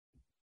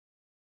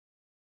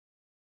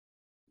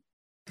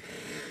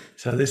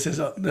 So this is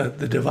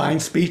the divine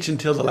speech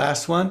until the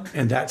last one,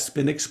 and that's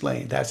been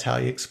explained. That's how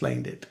he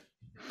explained it.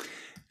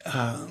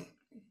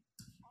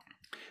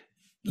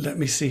 Let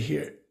me see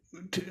here.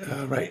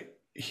 Right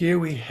here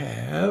we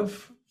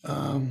have,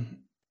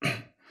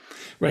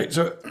 right,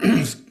 so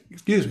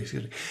excuse me.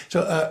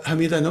 So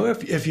Hamid, I know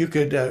if you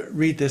could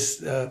read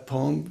this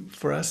poem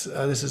for us.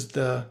 This is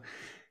the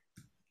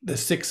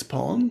sixth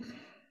poem.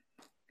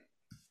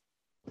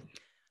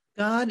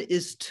 God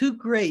is too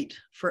great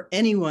for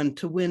anyone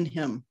to win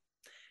him,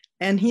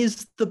 and he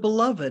is the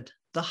beloved,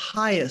 the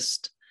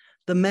highest,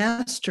 the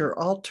master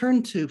all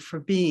turn to for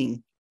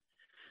being.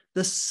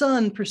 The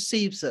sun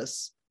perceives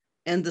us,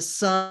 and the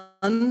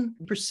sun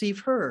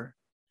perceive her.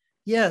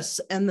 Yes,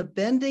 and the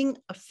bending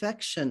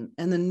affection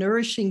and the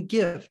nourishing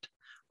gift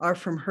are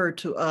from her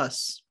to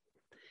us.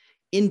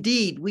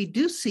 Indeed, we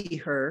do see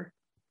her,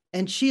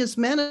 and she is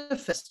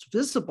manifest,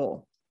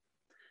 visible,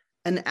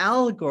 an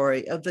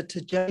allegory of the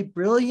Tajalli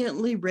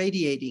brilliantly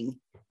radiating,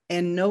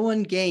 and no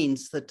one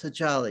gains the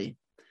Tajalli.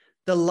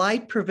 The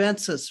light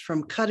prevents us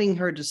from cutting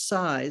her to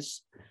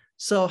size.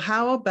 So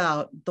how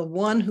about the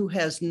one who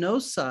has no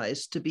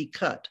size to be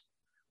cut,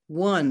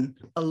 one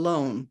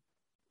alone?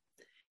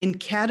 In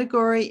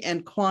category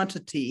and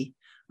quantity,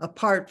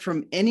 apart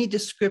from any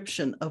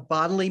description of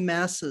bodily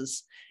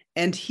masses,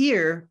 and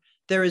here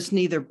there is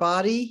neither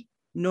body,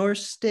 nor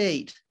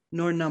state,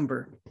 nor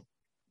number.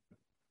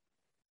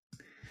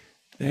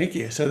 Thank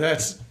you. So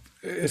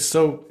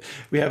so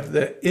we have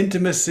the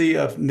intimacy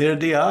of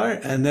Nirdiar,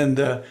 and then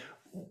the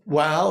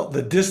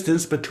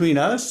distance between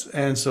us.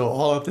 And so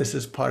all of this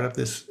is part of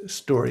this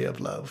story of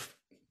love.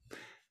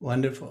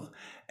 Wonderful.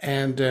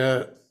 And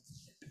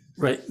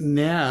right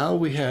now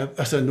we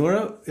have, so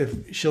Nora,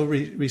 if she'll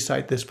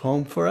recite this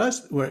poem for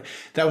us.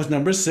 That was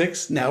number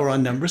 6. Now we're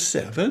on number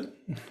 7,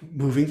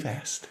 moving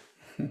fast.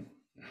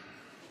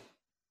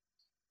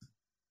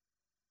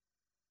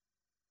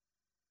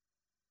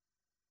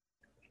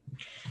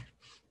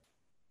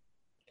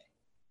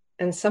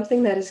 And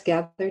something that is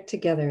gathered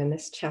together in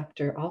this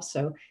chapter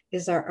also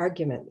is our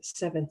argument,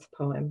 7th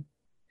poem.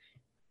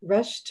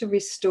 Rush to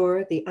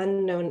restore the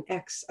unknown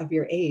X of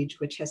your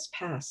age which has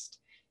passed,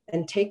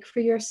 and take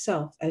for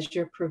yourself as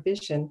your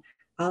provision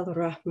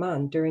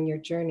Al-Rahman during your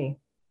journey.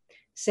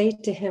 Say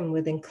to him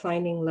with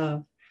inclining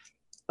love,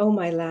 "O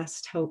my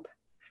last hope,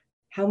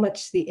 how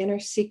much the inner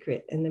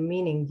secret and the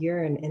meaning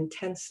yearn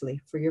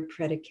intensely for your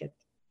predicate.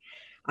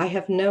 I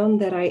have known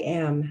that I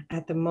am,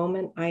 at the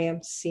moment I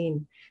am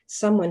seen,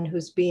 someone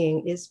whose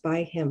being is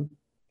by him.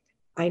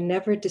 I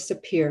never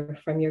disappear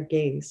from your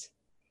gaze.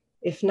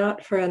 If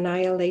not for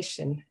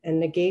annihilation and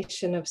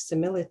negation of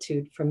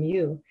similitude from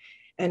you,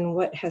 and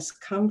what has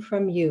come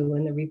from you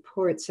in the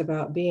reports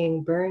about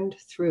being burned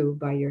through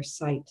by your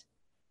sight,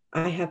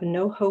 I have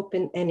no hope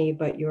in any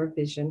but your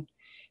vision,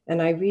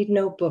 and I read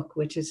no book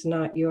which is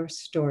not your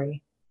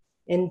story.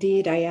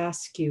 Indeed, I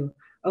ask you,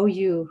 O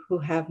you who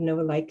have no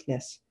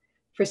likeness,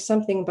 for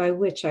something by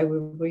which I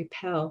will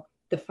repel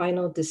the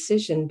final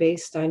decision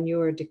based on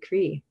your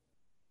decree.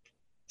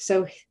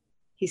 So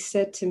he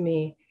said to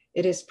me,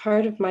 it is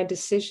part of my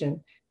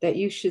decision that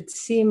you should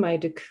see my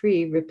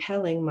decree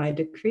repelling my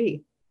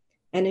decree.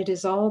 And it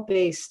is all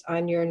based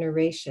on your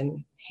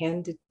narration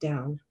handed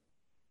down.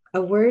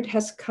 A word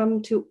has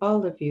come to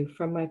all of you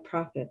from my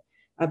prophet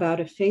about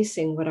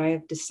effacing what I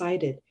have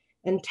decided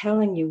and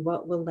telling you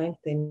what will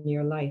lengthen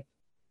your life.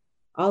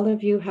 All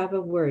of you have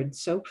a word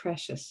so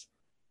precious,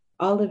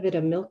 all of it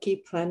a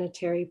milky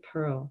planetary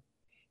pearl.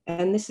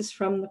 And this is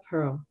from the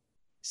pearl.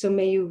 So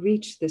may you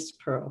reach this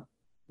pearl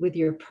with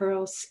your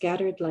pearls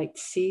scattered like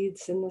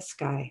seeds in the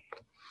sky.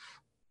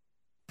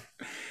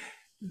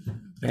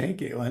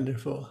 Thank you.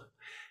 Wonderful.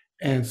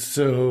 And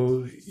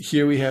so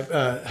here we have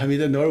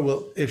Hamida Noor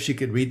will, if she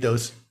could read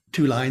those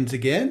 2 lines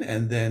again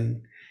and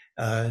then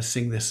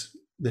sing this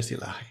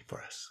ilahi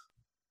for us.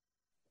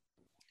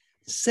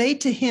 Say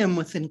to him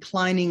with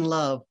inclining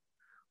love,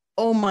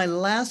 oh, my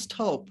last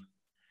hope,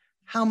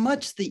 how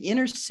much the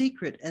inner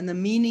secret and the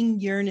meaning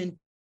yearn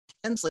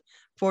intensely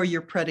for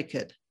your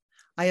predicate.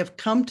 I have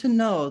come to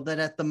know that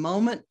at the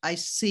moment I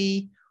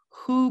see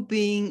who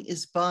being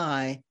is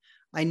by,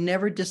 I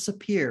never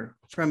disappear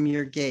from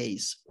your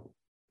gaze.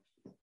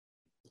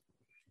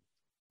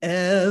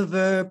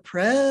 Ever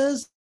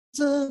present,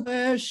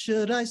 where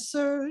should I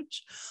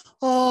search?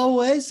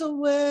 Always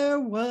aware,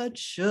 what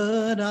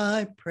should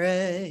I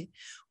pray?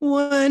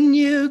 When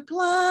you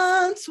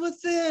glance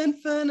with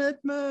infinite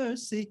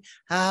mercy,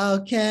 how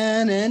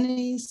can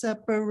any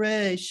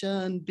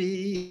separation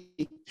be?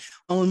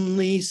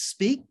 Only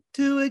speak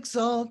to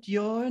exalt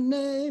your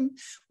name.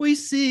 We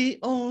see,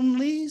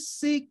 only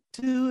seek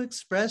to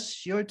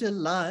express your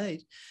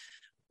delight.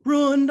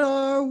 Ruined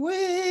are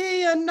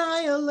we,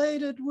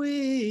 annihilated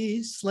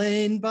we,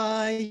 slain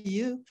by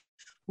you.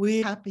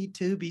 We happy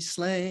to be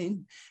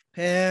slain.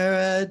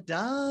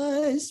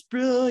 Paradise,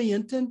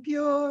 brilliant and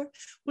pure,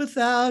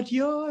 without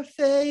your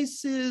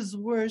face is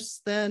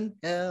worse than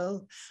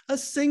hell. A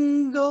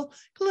single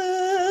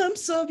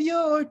glimpse of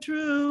your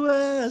true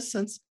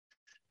essence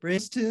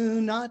brings to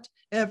naught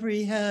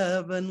every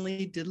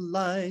heavenly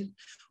delight.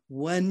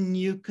 When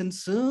you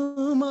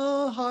consume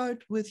a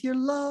heart with your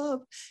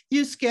love,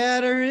 you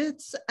scatter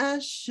its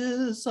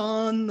ashes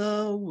on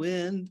the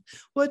wind.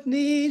 What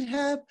need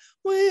have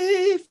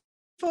we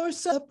for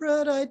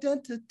separate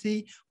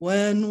identity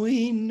when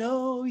we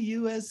know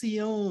you as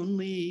the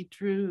only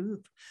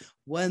truth?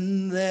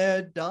 When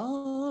there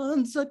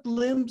dawns a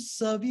glimpse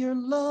of your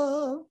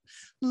love,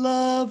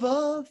 love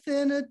of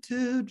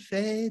finitude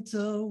fades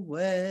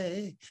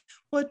away.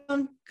 What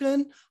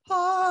drunken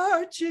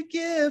heart you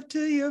give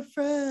to your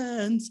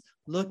friends,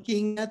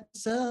 looking at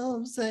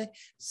themselves, they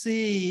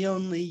see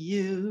only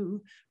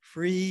you.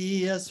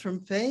 Free us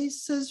from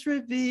faces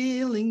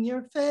revealing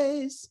your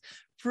face.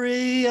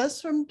 Free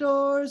us from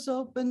doors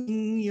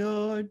opening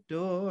your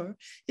door.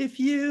 If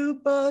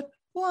you but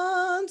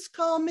once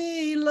call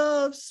me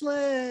love's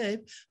slave,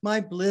 my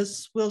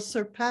bliss will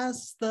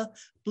surpass the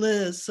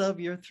bliss of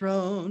your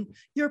throne.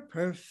 Your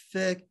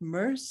perfect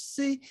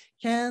mercy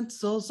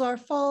cancels our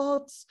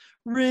faults.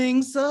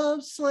 Rings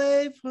of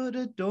slavehood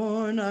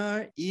adorn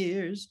our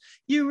ears.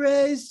 You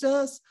raised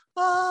us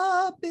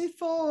up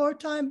before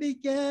time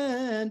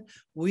began.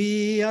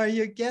 We are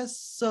your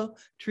guests, so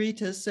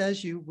treat us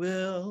as you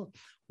will.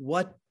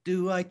 What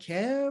do I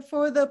care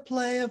for the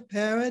play of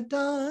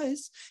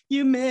paradise?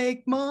 You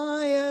make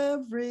my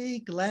every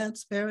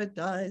glance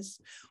paradise.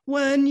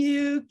 When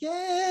you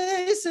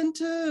gaze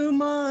into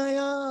my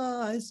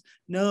eyes,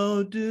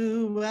 no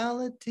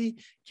duality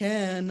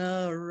can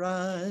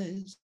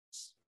arise.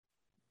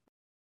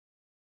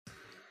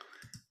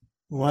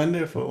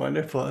 Wonderful,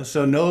 wonderful.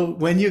 So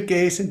when you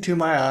gaze into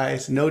my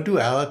eyes, no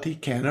duality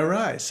can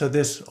arise. So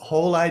this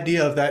whole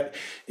idea of that,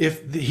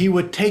 if he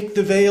would take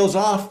the veils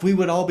off, we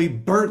would all be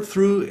burnt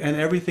through and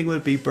everything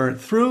would be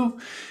burnt through.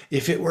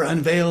 If it were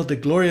unveiled, the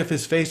glory of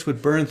his face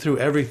would burn through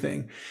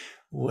everything.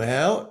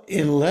 Well,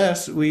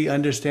 unless we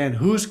understand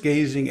who's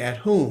gazing at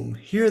whom.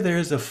 Here there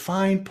is a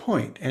fine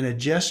point and a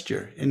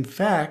gesture. In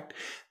fact,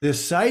 the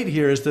sight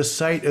here is the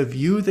sight of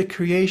you, the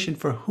creation,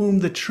 for whom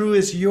the true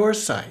is your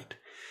sight.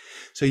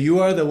 So you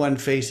are the one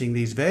facing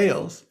these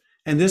veils.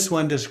 And this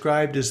one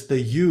described as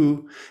the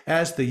you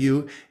is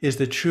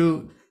the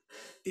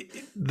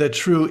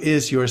true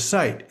is your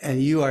sight.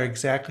 And you are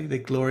exactly the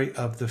glory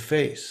of the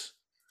face.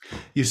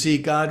 You see,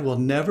 God will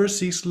never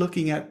cease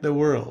looking at the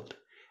world,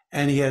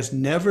 and he has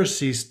never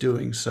ceased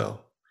doing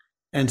so.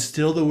 And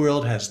still the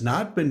world has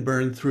not been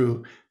burned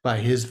through by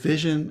his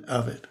vision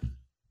of it.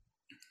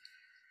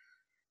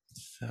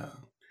 So.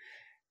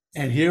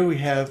 And here we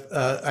have,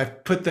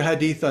 I've put the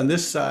hadith on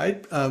this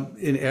side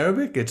in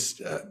Arabic. It's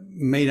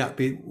may not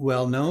be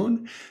well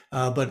known,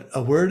 but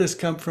a word has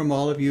come from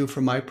all of you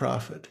from my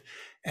prophet.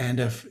 And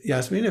if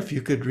Yasmin, if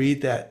you could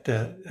read that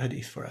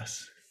hadith for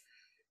us.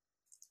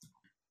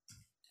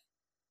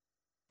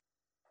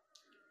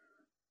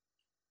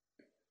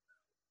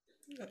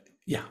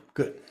 Yeah,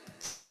 good.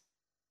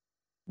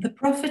 The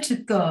prophet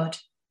of God,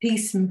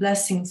 peace and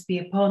blessings be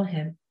upon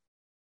him,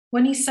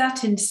 when he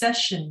sat in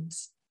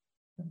sessions,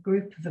 a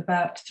group of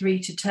about 3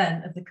 to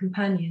 10 of the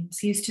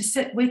companions, used to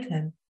sit with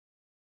him.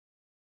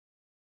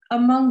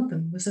 Among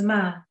them was a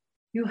man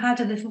who had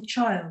a little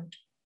child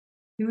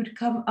who would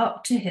come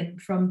up to him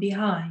from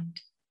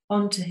behind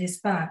onto his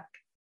back.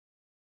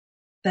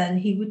 Then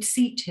he would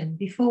seat him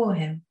before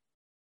him.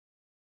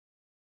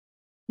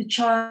 The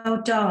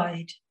child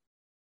died.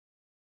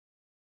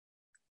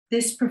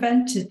 This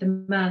prevented the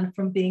man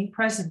from being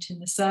present in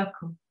the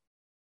circle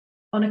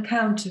on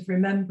account of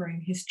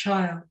remembering his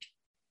child.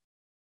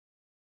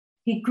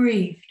 He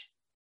grieved.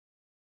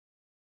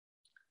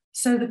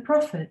 So the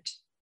prophet,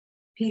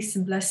 peace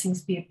and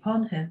blessings be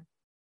upon him,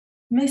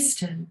 missed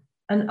him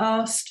and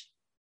asked,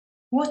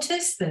 "What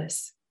is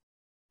this?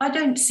 I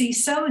don't see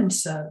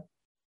so-and-so."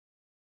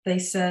 They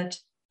said,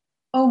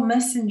 "O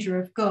messenger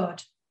of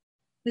God,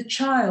 the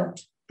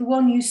child, the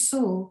one you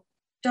saw,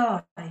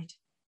 died."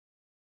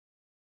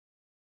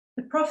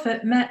 The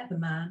prophet met the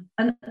man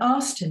and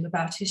asked him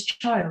about his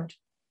child.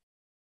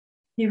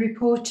 He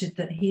reported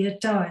that he had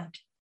died.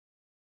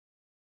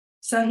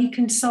 So he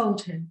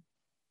consoled him.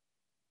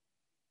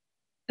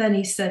 Then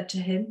he said to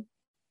him,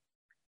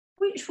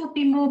 "Which will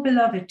be more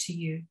beloved to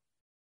you,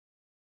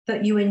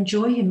 that you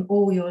enjoy him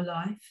all your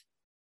life,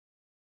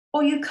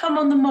 or you come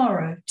on the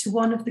morrow to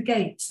one of the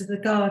gates of the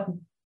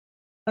garden,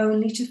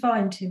 only to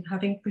find him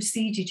having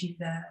preceded you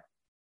there,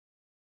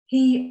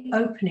 he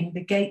opening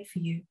the gate for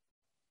you?"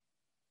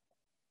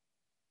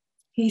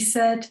 He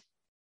said,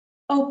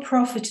 "O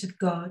prophet of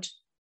God,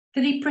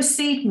 that he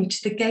precede me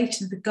to the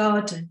gate of the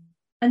garden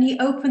and he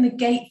open the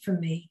gate for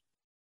me,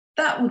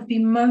 that would be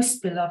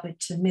most beloved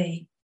to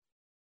me."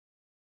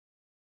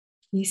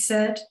 He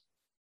said,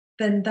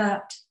 "Then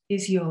that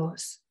is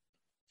yours."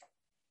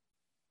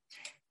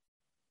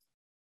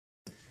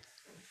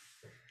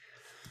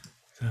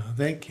 So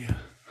thank you.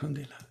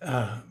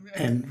 Alhamdulillah.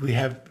 And we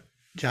have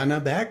Jana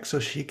back so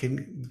she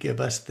can give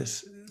us this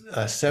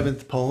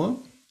 7th poem,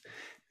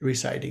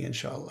 reciting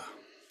inshallah.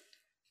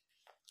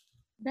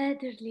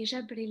 بادر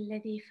لجبر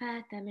الذي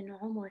فات من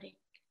عمرك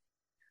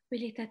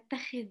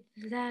ولتتخذ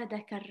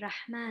زادك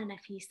الرحمن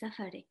في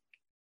سفرك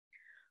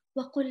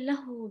وقل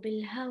له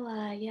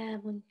بالهوى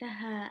يا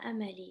منتهى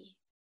أملي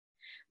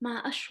ما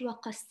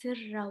أشوق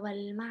السر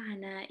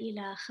والمعنى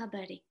إلى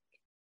خبرك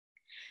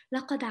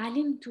لقد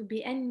علمت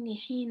بأني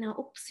حين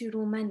أبصر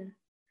من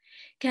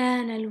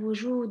كان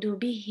الوجود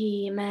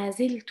به ما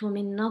زلت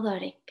من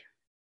نظرك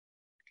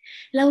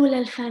لولا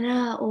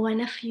الفناء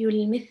ونفي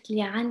المثل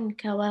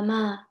عنك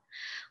وما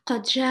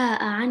قد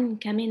جاء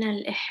عنك من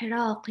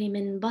الإحراق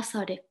من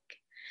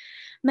بصرك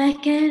ما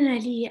كان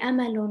لي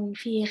أمل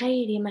في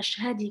غير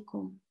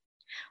مشهدكم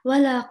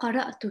ولا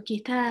قرأت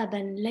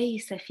كتابا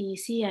ليس في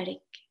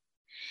سيرك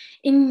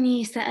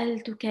إني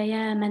سألتك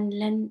يا من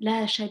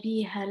لا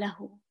شبيه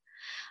له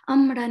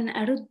أمرا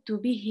أرد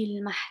به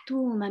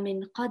المحتوم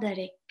من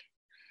قدرك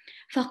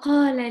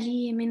فقال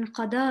لي من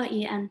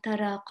قضائي أن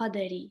ترى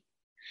قدري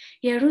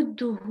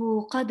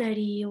يرده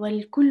قدري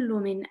والكل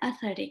من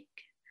أثرك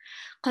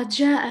قد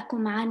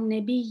جاءكم عن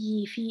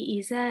نبي في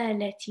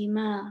إزالة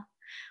ما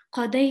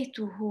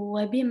قضيته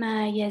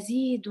وبما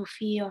يزيد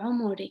في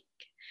عمرك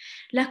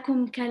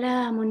لكم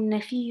كلام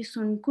نفيس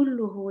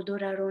كله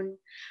درر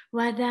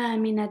وذا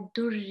من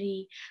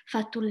الدر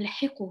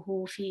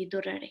فتلحقه في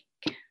دررك.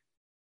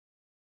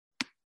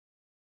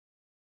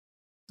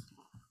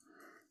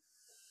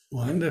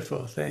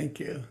 Wonderful, thank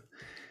you.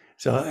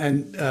 So,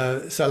 and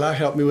Salah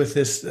helped me with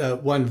this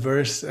one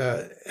verse,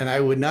 and I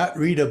would not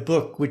read a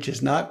book which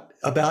is not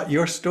about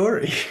your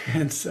story.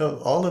 And so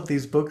all of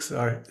these books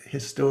are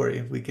his story,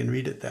 if we can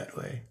read it that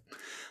way.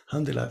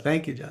 Alhamdulillah,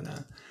 thank you,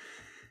 Jana.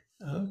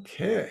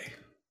 Okay.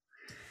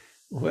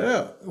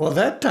 Well,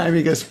 that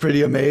timing is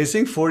pretty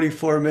amazing,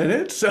 44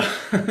 minutes.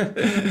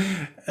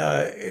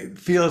 It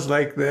feels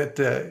like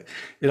that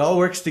it all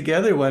works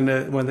together when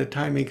the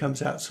timing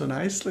comes out so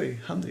nicely,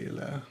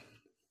 alhamdulillah.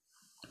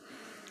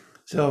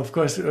 So, of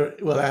course,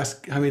 we'll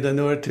ask Hamida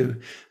Noor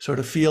to sort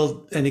of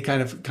field any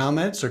kind of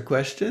comments or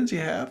questions you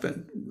have,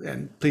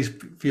 and please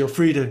feel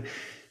free to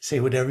say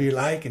whatever you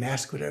like and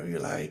ask whatever you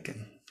like,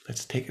 and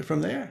let's take it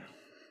from there.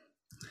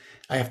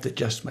 I have to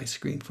adjust my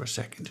screen for a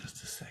second,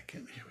 just a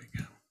second. Here we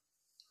go.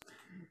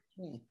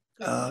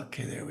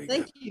 Okay, there we go.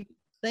 Thank you.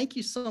 Thank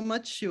you so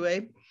much,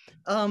 Shuaib.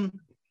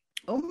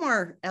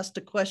 Omar asked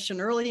a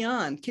question early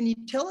on. Can you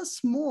tell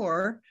us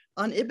more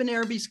on Ibn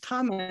Arabi's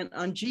comment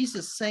on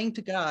Jesus saying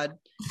to God,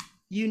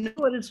 "You know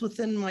what is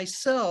within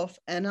myself,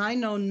 and I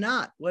know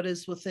not what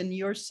is within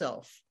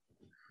yourself"?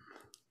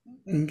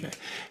 Okay.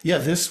 Yeah,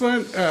 this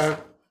one,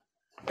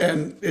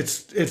 and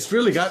it's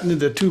really gotten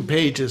into 2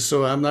 pages,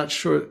 so I'm not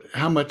sure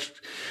how much.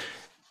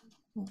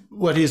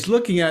 What he's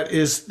looking at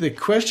is, the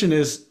question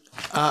is,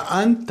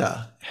 Anta,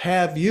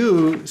 have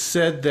you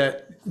said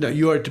that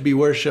you are to be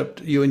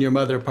worshipped, you and your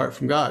mother, apart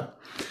from God?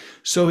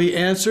 So he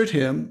answered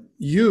him,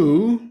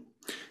 you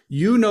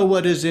know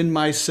what is in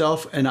myself,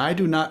 and I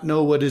do not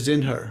know what is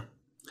in her.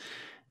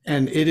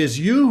 And it is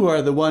you who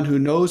are the one who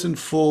knows in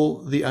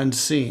full the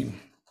unseen.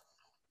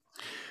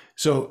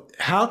 So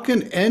how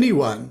can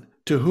anyone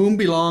to whom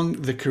belong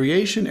the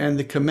creation and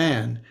the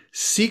command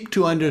seek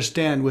to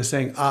understand with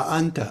saying,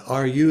 Anta,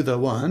 are you the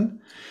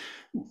one?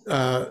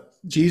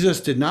 Jesus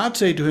did not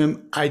say to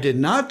him, I did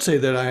not say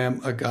that I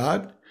am a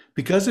God,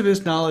 because of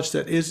his knowledge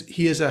that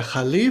he is a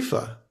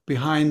Khalifa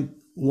behind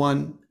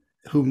one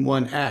whom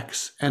one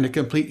acts and a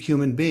complete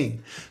human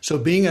being. So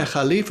being a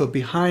Khalifa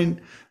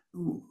behind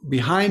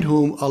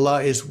whom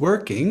Allah is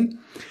working,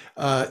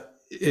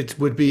 it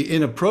would be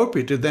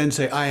inappropriate to then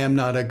say, I am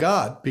not a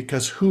God,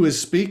 because who is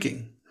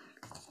speaking?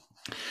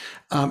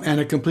 And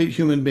a complete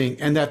human being,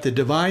 and that the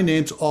divine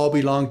names all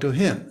belong to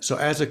him. So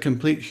as a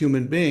complete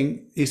human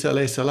being, Isa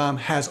alayhi salam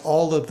has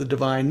all of the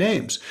divine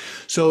names.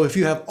 So if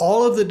you have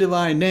all of the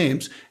divine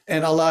names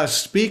and Allah is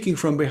speaking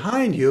from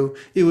behind you,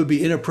 it would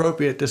be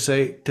inappropriate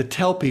to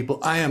tell people,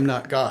 I am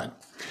not God.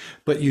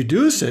 But you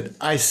do said,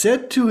 I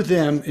said to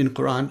them in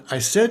Quran, I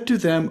said to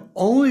them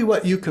only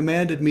what you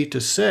commanded me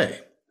to say.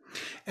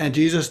 And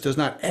Jesus does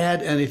not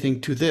add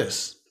anything to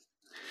this.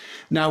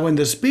 Now, when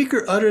the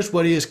speaker utters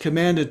what he is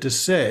commanded to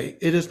say,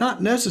 it is not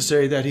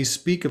necessary that he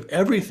speak of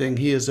everything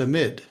he is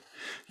amid.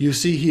 You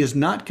see, he is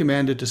not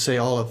commanded to say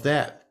all of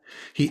that.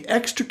 He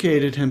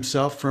extricated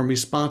himself from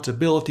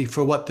responsibility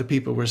for what the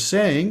people were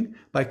saying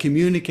by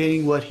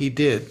communicating what he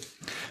did.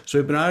 So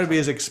Ibn Arabi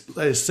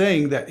is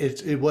saying that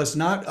it was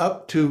not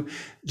up to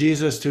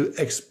Jesus to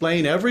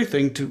explain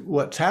everything to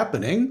what's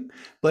happening,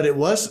 but it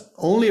was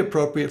only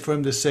appropriate for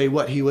him to say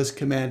what he was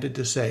commanded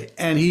to say.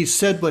 And he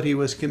said what he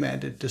was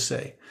commanded to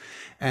say.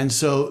 And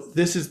so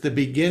this is the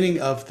beginning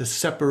of the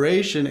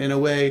separation in a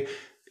way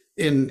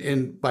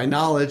by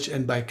knowledge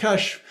and by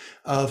kashf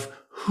of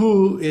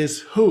who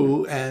is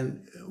who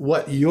and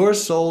what your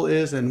soul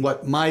is and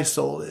what my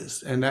soul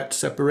is. And that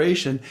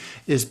separation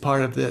is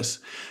part of this.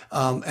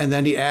 And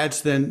then he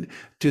adds then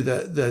to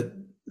the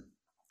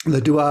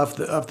dua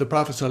of the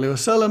Prophet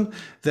ﷺ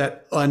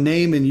that a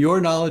name in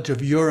your knowledge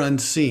of your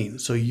unseen.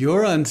 So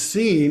your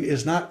unseen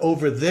is not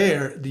over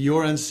there.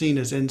 Your unseen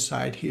is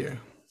inside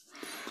here.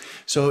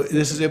 So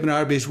this is Ibn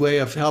Arabi's way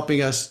of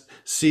helping us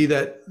see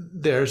that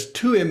there's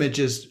two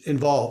images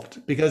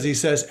involved, because he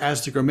says,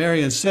 as the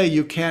grammarians say,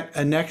 you can't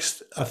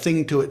annex a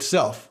thing to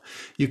itself.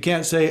 You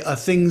can't say a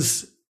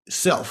thing's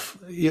self,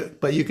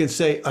 but you can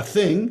say a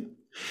thing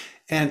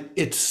and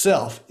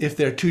itself if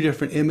they're two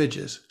different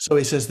images. So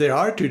he says there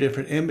are two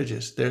different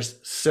images. There's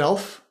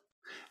self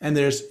and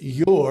there's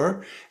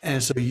your,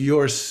 and so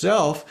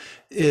yourself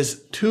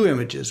is two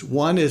images.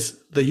 One is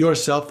the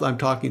yourself, I'm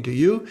talking to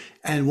you,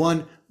 and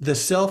one, the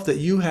self that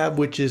you have,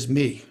 which is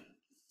me.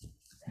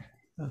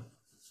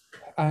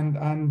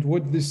 And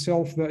would the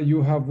self that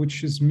you have,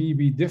 which is me,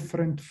 be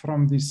different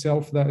from the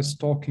self that is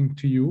talking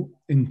to you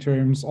in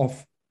terms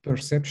of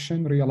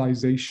perception,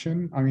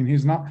 realization? I mean,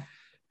 he's not,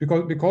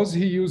 because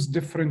he used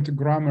different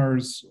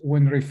grammars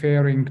when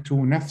referring to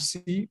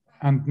nafsi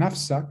and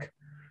nafsak,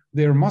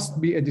 there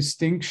must be a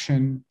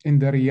distinction in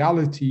the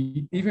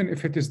reality, even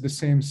if it is the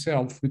same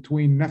self,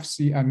 between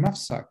nafsi and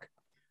nafsak.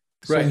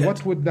 So right.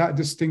 What would that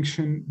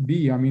distinction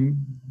be? I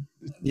mean,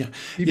 the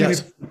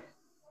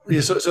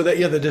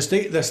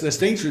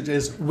distinction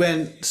is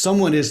when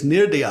someone is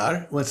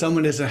nirdiyar, when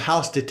someone is a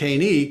house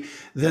detainee,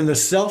 then the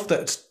self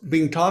that's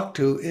being talked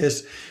to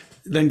is,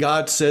 then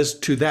God says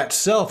to that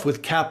self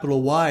with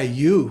capital Y,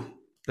 you,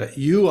 that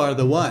you are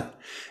the one,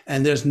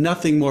 and there's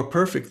nothing more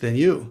perfect than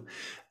you.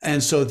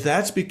 And so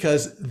that's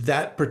because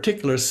that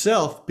particular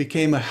self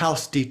became a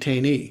house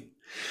detainee.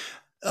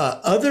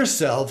 Other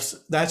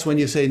selves, that's when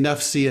you say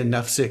nafsi and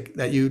nafsik,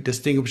 that you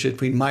distinguish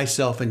between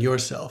myself and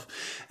yourself.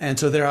 And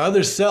so there are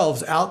other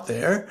selves out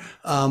there,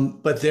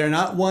 but they're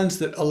not ones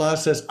that Allah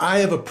says, I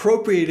have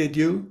appropriated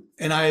you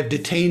and I have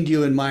detained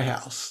you in my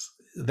house.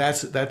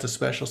 That's a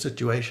special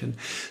situation.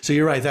 So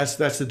you're right, that's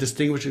the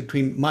distinction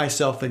between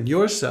myself and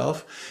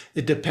yourself.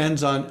 It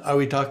depends on, are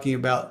we talking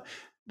about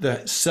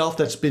the self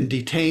that's been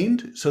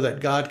detained so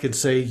that God can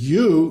say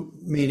you,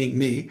 meaning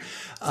me,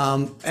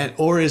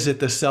 or is it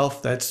the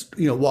self that's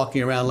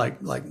walking around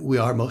like we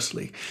are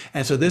mostly?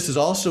 And so this is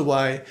also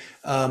why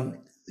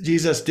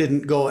Jesus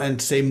didn't go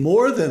and say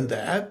more than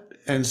that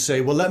and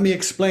say, well, let me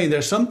explain.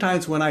 There's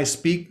sometimes when I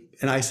speak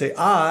and I say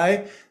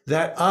I,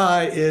 that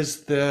I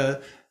is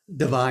the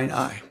divine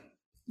I.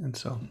 And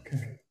so.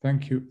 Okay,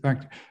 thank you.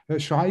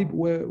 Shuaib,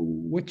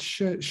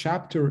 which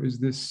chapter is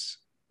this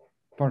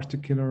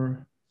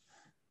particular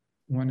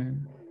one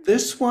in?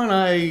 This one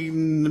I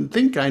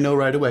think I know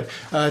right away.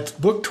 It's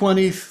book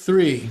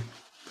 23.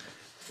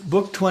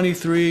 Book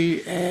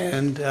 23,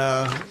 and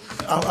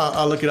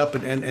I'll look it up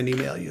and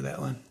email you that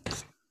one.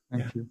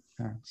 Thank you.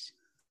 Thanks.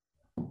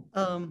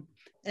 And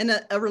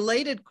a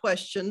related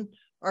question,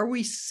 are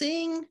we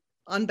seeing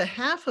on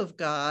behalf of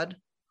God,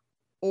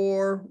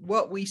 or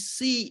what we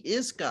see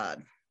is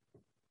God?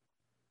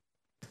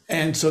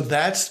 And so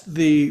that's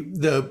the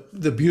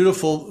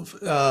beautiful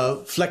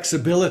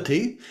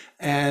flexibility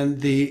and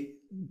the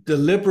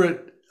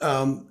deliberate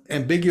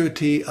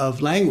ambiguity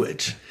of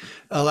language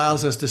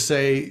allows us to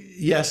say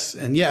yes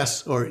and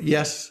yes, or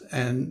yes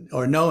and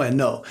or no and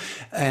no,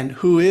 and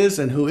who is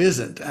and who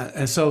isn't.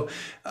 And so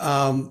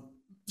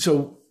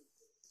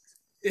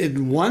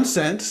in one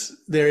sense,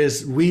 there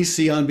is we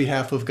see on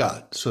behalf of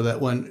God, so that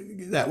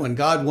when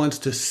God wants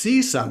to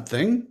see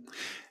something,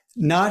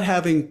 not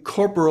having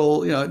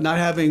corporal, not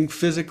having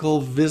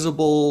physical,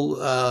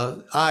 visible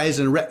eyes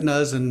and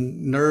retinas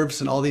and nerves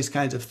and all these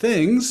kinds of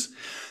things,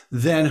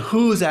 then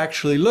who's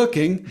actually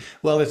looking?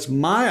 Well, it's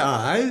my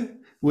eye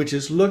which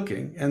is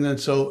looking. And then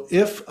so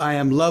if I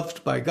am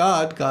loved by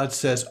God, God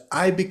says,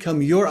 I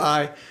become your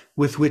eye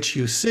with which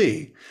you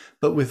see,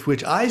 but with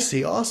which I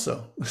see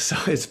also. So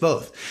it's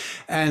both.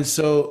 And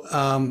so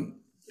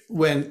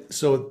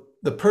so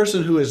the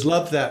person who is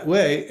loved that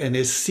way and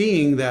is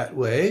seeing that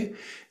way,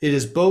 it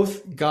is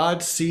both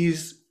God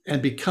sees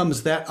and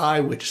becomes that eye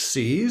which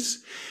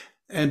sees,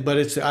 but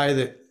it's the eye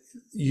that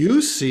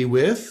you see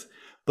with,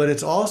 but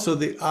it's also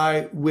the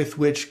eye with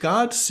which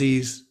God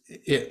sees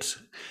it.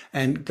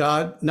 And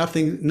God,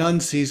 none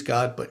sees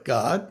God but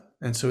God.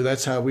 And so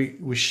that's how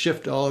we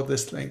shift all of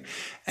this thing.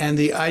 And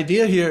the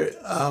idea here,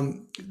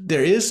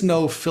 there is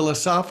no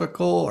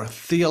philosophical or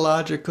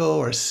theological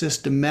or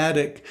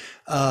systematic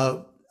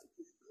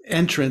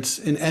entrance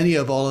in any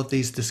of all of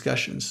these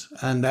discussions.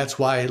 And that's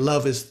why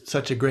love is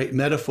such a great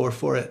metaphor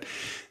for it.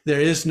 There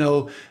is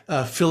no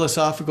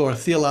philosophical or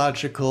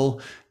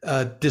theological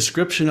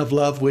description of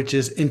love which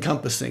is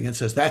encompassing and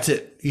says, that's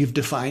it, you've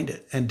defined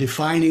it. And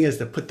defining is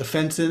to put the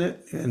fence in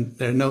it, and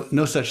there's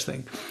no such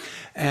thing.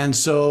 And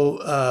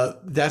so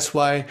that's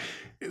why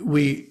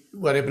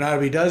what Ibn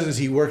Arabi does is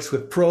he works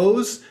with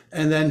prose,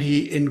 and then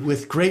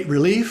with great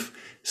relief,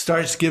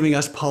 starts giving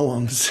us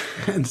poems.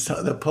 And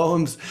so the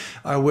poems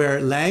are where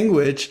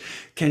language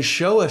can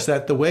show us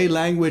that the way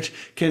language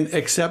can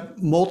accept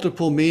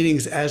multiple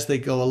meanings as they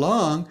go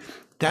along,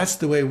 that's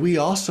the way we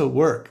also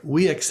work.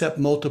 We accept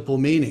multiple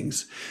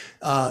meanings,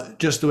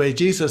 just the way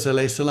Jesus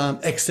alayhi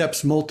salam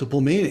accepts multiple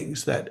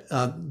meanings. That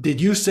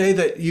did you say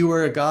that you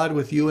were a God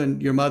with you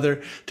and your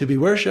mother to be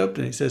worshipped?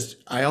 And he says,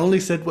 I only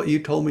said what you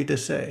told me to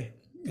say.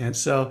 And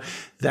so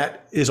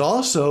that is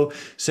also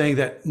saying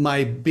that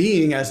my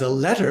being as a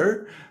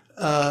letter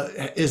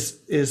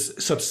is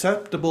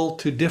susceptible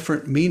to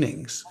different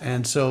meanings.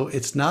 And so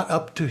it's not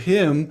up to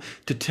him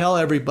to tell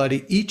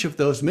everybody each of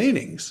those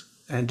meanings.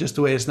 And just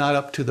the way it's not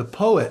up to the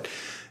poet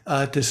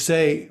to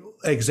say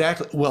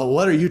exactly, well,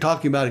 what are you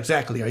talking about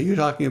exactly? Are you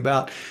talking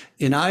about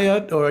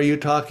inayat or are you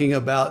talking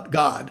about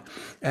God?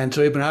 And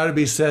so Ibn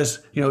Arabi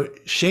says,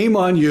 shame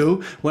on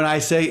you when I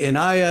say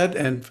inayat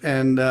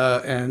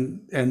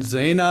and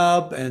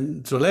Zainab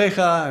and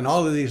Zuleika and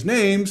all of these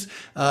names,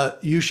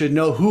 you should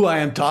know who I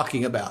am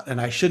talking about, and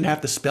I shouldn't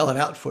have to spell it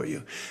out for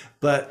you.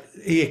 But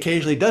he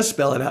occasionally does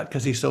spell it out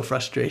because he's so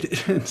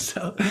frustrated. And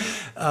so,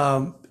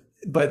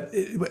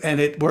 and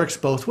it works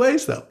both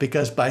ways though,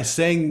 because by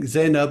saying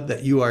Zainab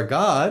that you are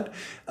God,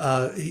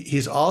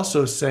 he's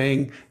also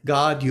saying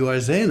God, you are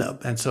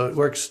Zainab. And so it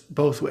works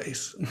both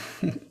ways.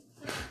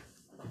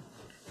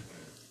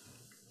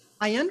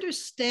 I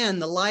understand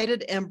the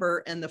lighted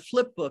ember and the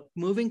flip book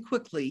moving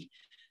quickly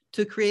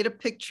to create a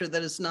picture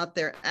that is not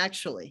there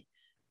actually,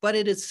 but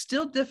it is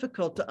still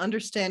difficult to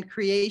understand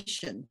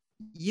creation.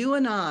 You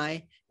and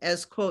I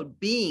as, quote,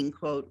 being,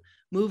 quote,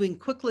 moving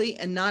quickly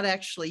and not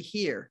actually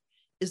here.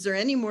 Is there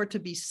any more to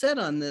be said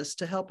on this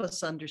to help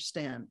us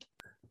understand?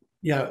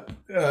 Yeah,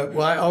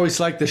 well, I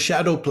always like the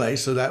shadow play,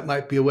 so that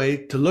might be a way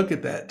to look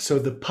at that. So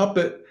the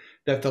puppet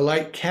that the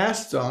light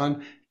casts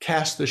on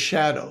casts the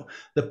shadow.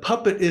 The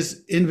puppet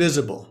is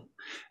invisible.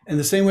 And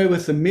the same way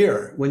with the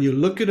mirror. When you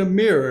look at a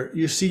mirror,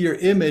 you see your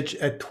image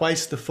at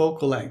twice the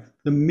focal length.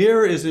 The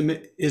mirror is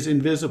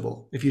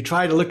invisible. If you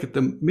try to look at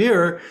the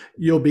mirror,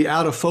 you'll be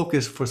out of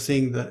focus for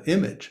seeing the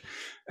image.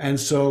 And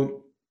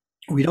so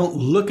we don't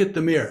look at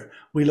the mirror,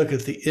 we look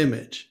at the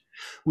image.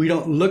 We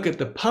don't look at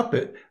the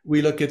puppet,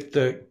 we look at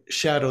the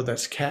shadow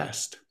that's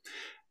cast.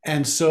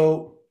 And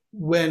so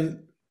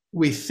when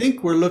we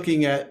think we're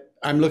looking at,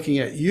 I'm looking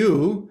at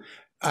you,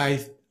 I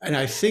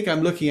think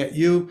I'm looking at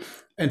you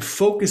and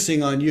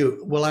focusing on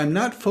you. Well, I'm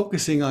not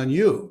focusing on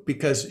you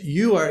because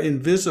you are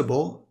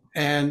invisible.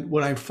 And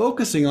what I'm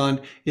focusing on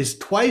is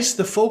twice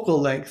the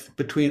focal length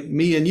between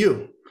me and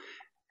you.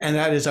 And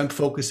that is, I'm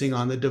focusing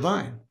on the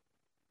divine.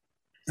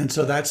 And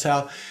so that's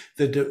how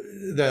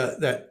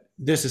that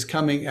this is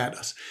coming at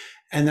us.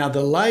 And now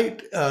the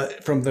light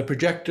from the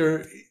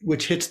projector,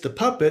 which hits the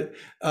puppet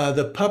and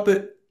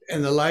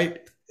the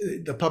light,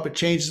 the puppet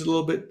changes a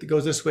little bit,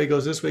 goes this way,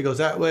 goes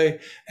that way,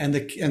 and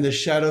the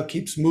shadow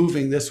keeps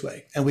moving this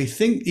way. And we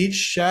think each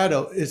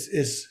shadow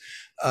is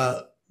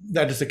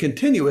that is a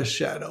continuous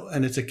shadow,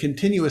 and it's a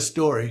continuous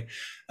story,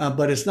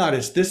 but it's not.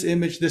 It's this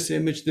image, this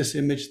image, this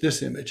image,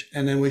 this image,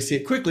 and then we see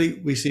it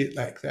quickly. We see it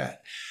like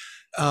that,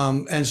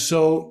 and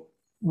so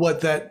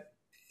what that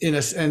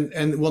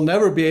and we'll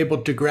never be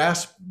able to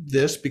grasp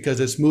this because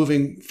it's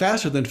moving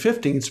faster than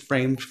 15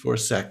 frames per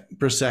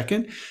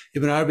second.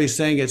 Ibn Arabi is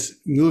saying it's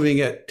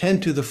moving at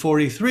 10 to the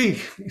 43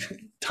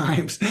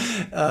 times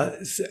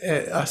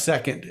a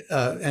second,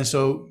 and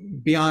so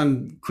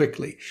beyond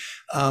quickly.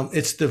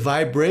 It's the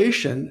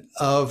vibration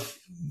of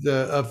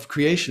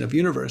creation, of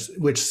universe,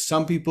 which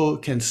some people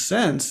can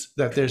sense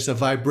that there's a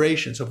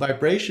vibration. So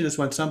vibration is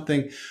when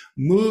something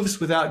moves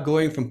without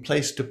going from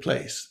place to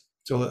place.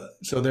 So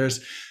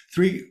there's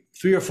three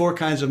or four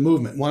kinds of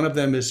movement. One of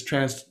them is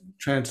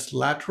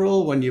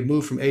translateral, when you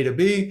move from A to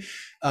B.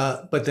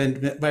 But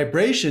then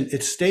vibration,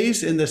 it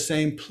stays in the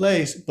same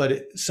place,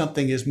 but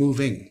something is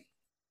moving.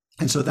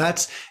 And so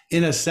that's,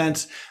 in a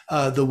sense,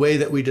 the way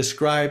that we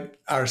describe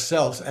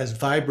ourselves, as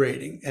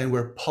vibrating, and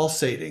we're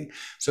pulsating.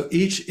 So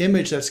each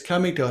image that's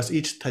coming to us,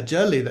 each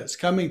tajalli that's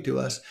coming to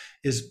us,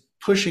 is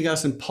pushing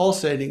us and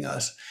pulsating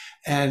us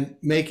and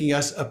making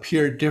us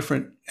appear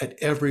different at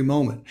every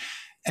moment.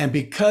 And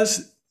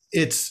because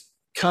it's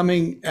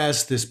coming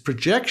as this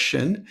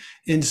projection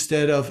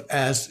instead of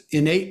as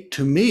innate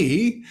to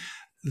me,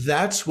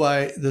 that's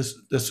why the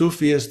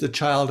Sufi is the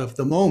child of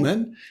the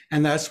moment,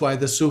 and that's why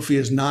the Sufi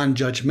is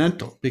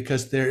non-judgmental,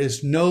 because there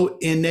is no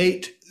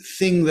innate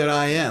thing that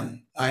I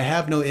am. I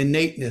have no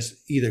innateness,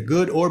 either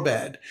good or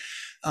bad,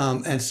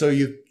 and so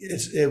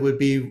it would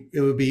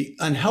be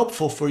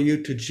unhelpful for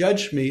you to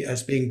judge me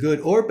as being good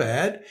or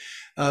bad,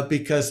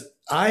 because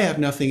I have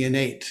nothing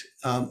innate.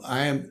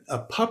 I am a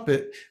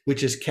puppet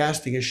which is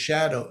casting a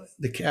shadow.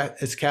 The cat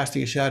is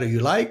casting a shadow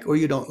you like or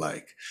you don't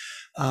like,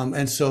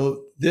 and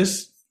so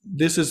this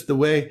is the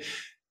way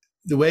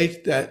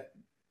that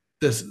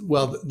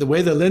the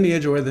way the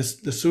lineage, or the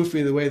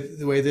Sufi, the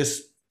way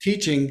this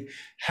teaching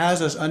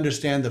has us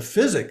understand the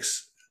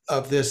physics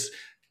of this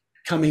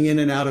coming in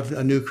and out of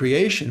a new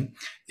creation,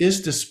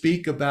 is to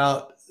speak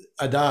about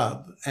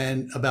adab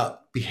and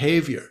about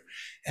behavior.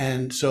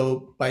 And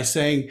so by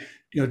saying,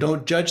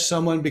 don't judge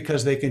someone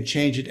because they can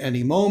change at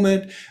any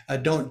moment.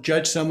 Don't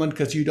judge someone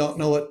because you don't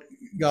know what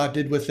God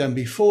did with them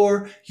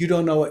before. You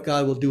don't know what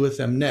God will do with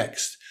them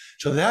next.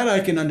 So that I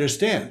can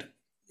understand,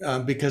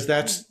 because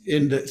that's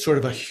in the sort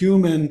of a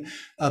human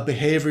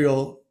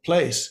behavioral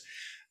place.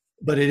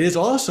 But it is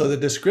also the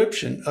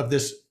description of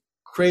this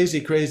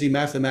crazy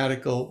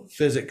mathematical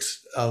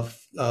physics of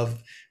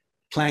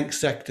Planck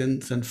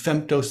sectants and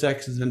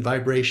femtosections and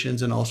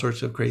vibrations and all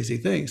sorts of crazy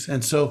things.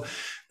 And so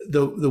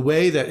the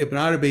way that Ibn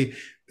Arabi,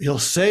 he'll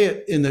say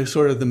it in the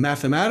sort of the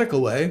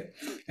mathematical way,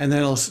 and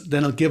then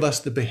he'll give us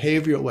the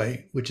behavioral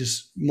way, which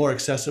is more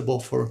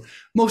accessible for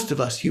most of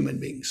us human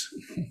beings.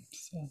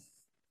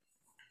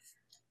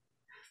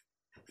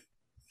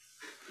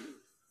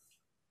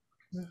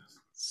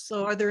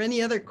 So are there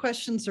any other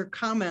questions or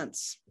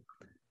comments?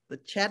 The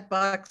chat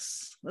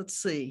box, let's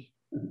see.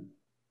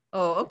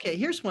 Oh, okay,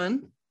 here's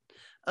one.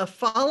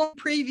 Follow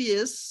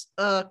previous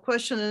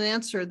question and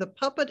answer. The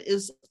puppet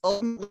is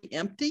ultimately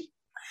empty?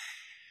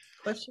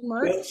 Question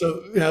mark. Well,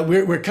 so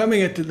we're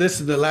coming into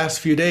this in the last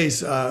few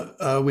days.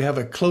 We have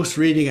a close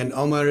reading, and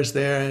Omar is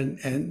there,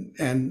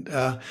 and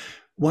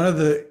one of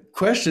the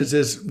questions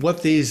is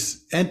what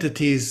these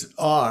entities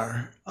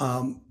are,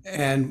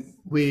 and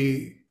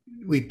we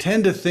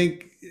tend to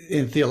think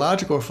in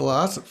theological or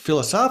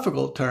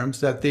philosophical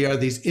terms that they are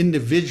these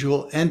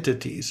individual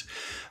entities.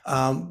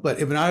 But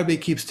Ibn Arabi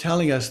keeps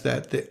telling us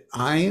that the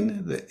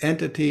Ayn, the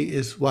entity,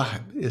 is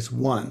wahid, is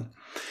one.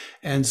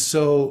 And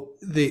so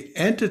the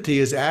entity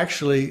is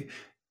actually,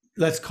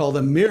 let's call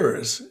them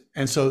mirrors.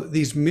 And so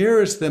these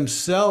mirrors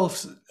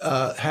themselves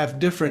have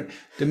different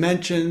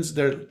dimensions.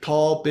 They're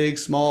tall, big,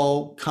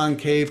 small,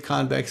 concave,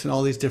 convex, and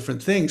all these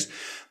different things.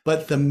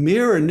 But the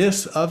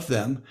mirrorness of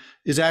them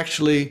is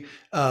actually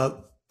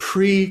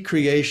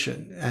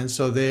pre-creation, and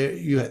so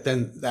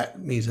then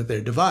that means that they're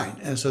divine.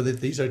 And so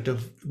that these are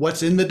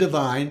what's in the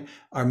divine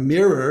are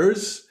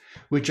mirrors,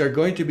 which are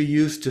going to be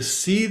used to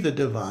see the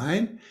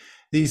divine.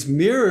 These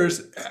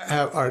mirrors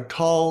are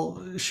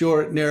tall,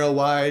 short, narrow,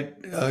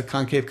 wide,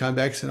 concave,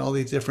 convex, and all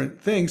these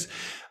different things,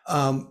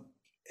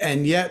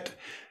 and yet.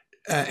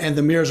 And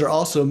the mirrors are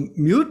also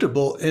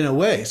mutable in a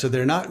way. So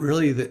they're not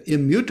really the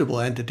immutable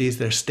entities.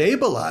 They're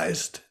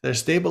stabilized. They're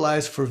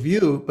stabilized for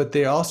view, but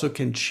they also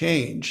can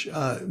change.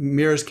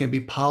 Mirrors can be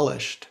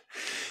polished.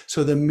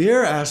 So the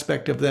mirror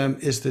aspect of them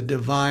is the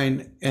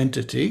divine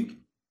entity.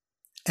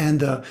 And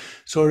the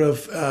sort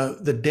of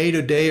the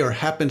day-to-day or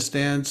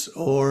happenstance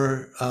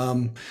or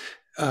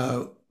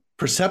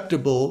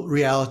perceptible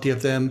reality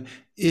of them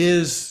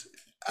is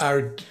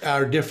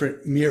our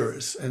different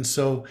mirrors. And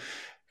so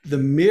the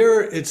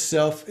mirror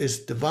itself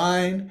is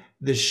divine.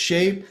 The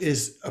shape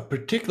is a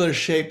particular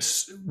shape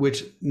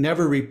which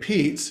never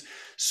repeats,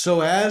 so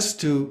as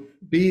to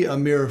be a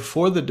mirror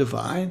for the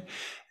divine.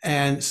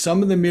 And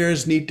some of the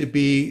mirrors need to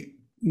be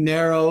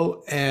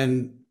narrow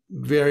and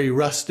very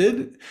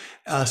rusted.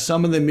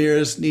 Some of the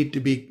mirrors need to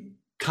be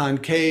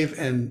concave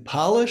and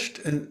polished.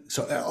 And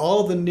so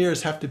all the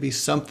mirrors have to be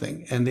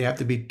something, and they have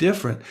to be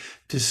different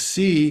to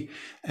see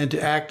and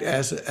to act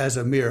as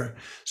a mirror.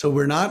 So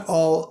we're not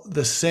all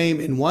the same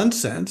in one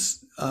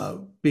sense,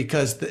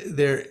 because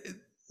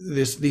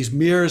these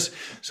mirrors.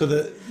 So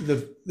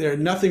there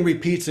nothing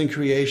repeats in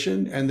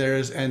creation,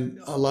 and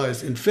Allah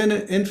is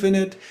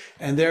infinite,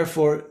 and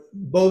therefore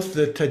both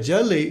the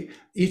tajalli,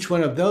 each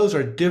one of those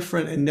are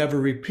different and never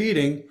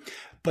repeating,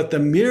 but the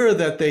mirror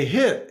that they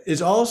hit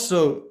is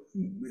also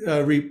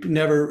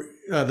never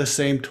the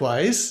same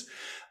twice.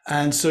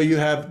 And so you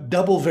have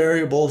double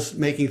variables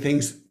making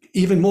things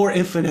even more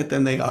infinite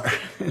than they are.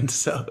 And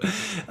so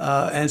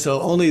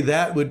only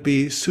that would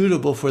be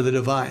suitable for the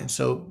divine.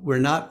 So we're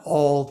not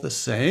all the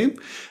same,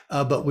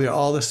 but we're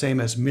all the same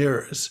as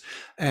mirrors.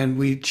 And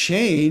we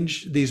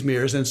change these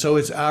mirrors. And so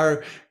it's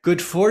our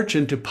good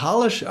fortune to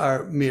polish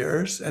our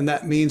mirrors. And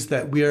that means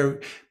that we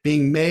are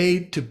being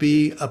made to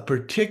be a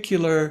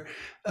particular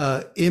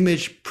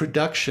image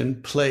production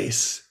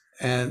place,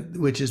 and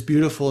which is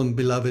beautiful and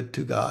beloved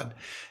to God.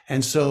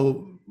 And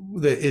so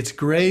it's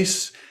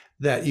grace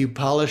that you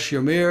polish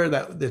your mirror,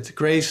 that's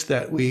grace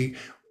that we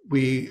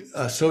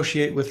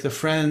associate with the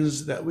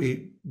friends, that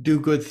we do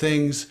good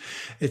things.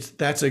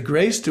 That's a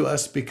grace to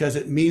us, because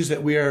it means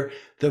that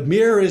the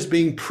mirror is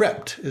being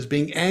prepped, is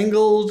being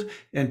angled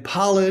and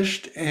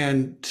polished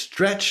and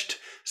stretched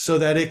so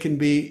that it can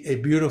be a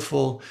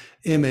beautiful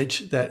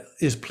image that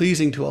is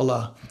pleasing to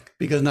Allah.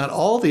 Because not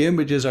all the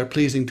images are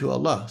pleasing to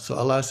Allah. So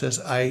Allah says,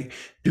 I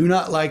do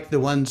not like the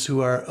ones who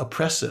are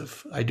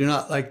oppressive. I do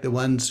not like the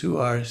ones who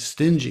are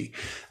stingy.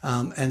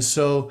 And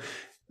so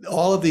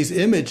all of these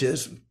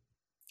images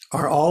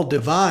are all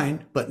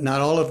divine, but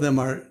not all of them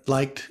are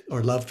liked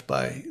or loved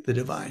by the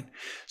divine.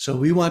 So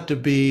we want to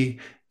be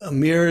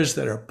mirrors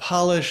that are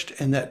polished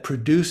and that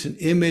produce an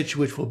image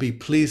which will be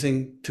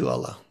pleasing to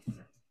Allah.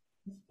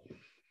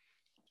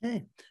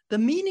 Okay. The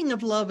meaning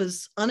of love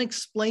is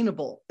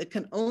unexplainable. It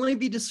can only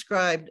be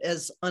described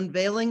as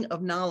unveiling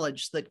of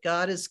knowledge that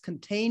God is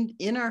contained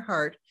in our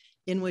heart,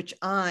 in which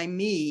I,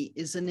 me,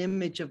 is an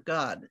image of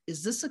God.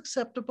 Is this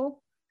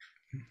acceptable?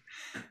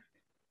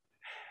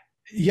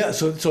 Yeah,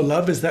 so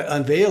love is that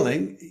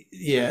unveiling,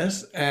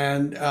 yes,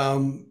 and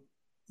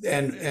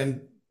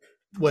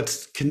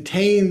what's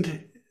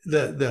contained,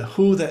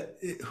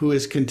 who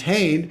is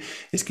contained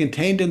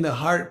in the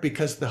heart,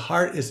 because the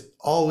heart is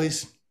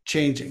always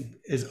changing,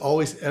 is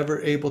always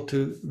ever able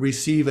to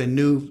receive a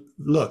new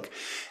look.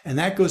 And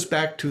that goes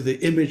back to the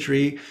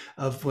imagery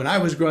of when I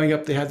was growing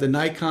up. They had the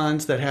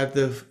Nikons that had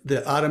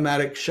the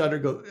automatic shutter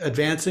go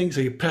advancing. So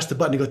you press the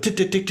button, you go tick,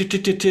 tick, tick, tick,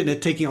 tick, tick, tick, and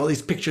it's taking all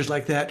these pictures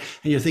like that.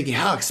 And you're thinking,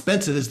 how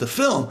expensive is the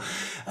film?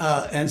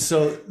 And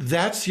so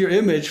that's your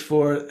image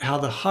for how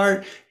the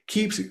heart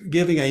keeps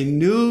giving a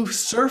new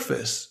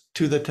surface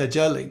to the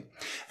tajalli.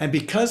 And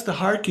because the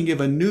heart can give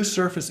a new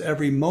surface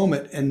every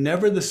moment and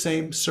never the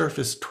same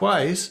surface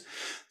twice,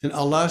 then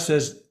Allah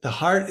says, the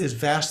heart is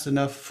vast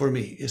enough for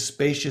me, is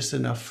spacious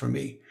enough for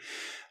me.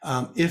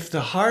 If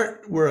the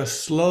heart were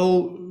if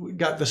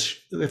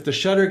the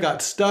shutter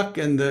got stuck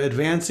and the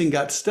advancing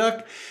got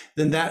stuck,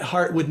 then that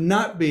heart would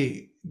not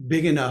be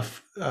big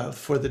enough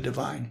for the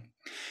divine.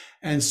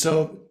 And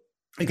so,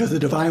 because the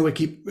divine would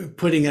keep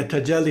putting a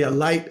tajalli, a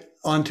light,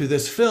 onto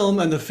this film,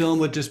 and the film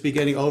would just be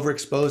getting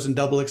overexposed and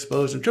double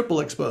exposed and triple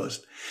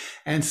exposed.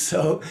 And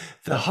so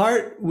the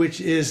heart, which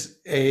is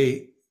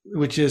a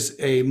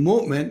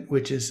movement,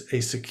 which is a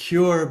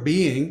secure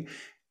being,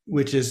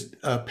 which is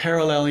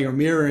paralleling or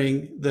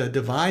mirroring the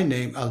divine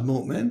name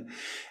al-Mu'min,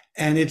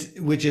 and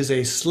which is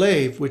a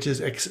slave, which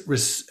is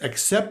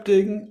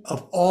accepting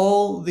of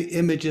all the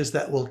images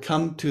that will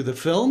come to the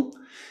film.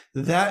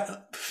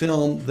 That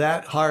film,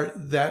 that heart,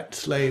 that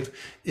slave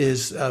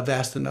is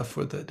vast enough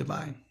for the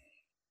divine.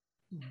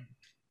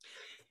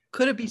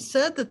 Could it be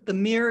said that the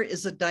mirror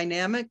is a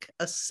dynamic,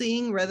 a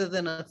seeing rather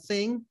than a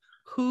thing?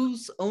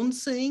 Whose own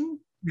seeing?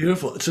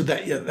 Beautiful. So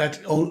that's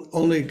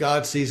only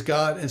God sees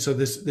God. And so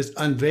this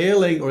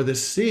unveiling or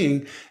this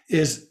seeing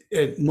is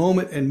a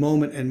moment and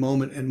moment and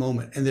moment and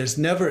moment. And there's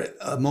never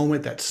a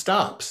moment that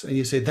stops. And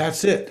you say,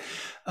 that's it.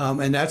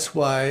 And that's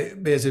why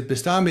Bayezid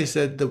Bistami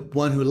said the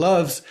one who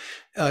loves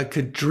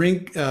could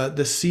drink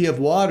the sea of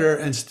water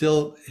and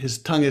still his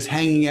tongue is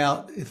hanging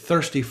out,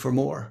 thirsty for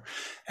more.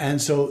 And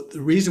so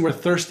the reason we're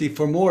thirsty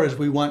for more is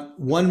we want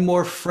one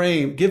more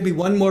frame. Give me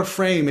one more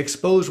frame,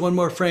 expose one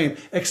more frame,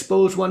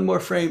 expose one more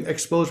frame,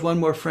 expose one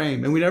more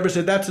frame. And we never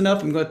said, that's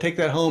enough, I'm going to take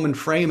that home and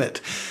frame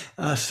it.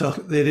 So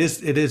it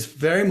is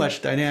very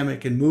much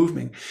dynamic and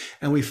moving.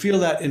 And we feel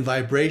that in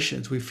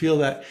vibrations. We feel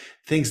that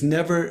things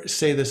never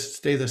stay the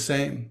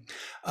same.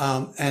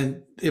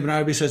 And Ibn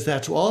Arabi says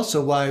that's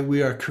also why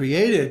we are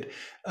created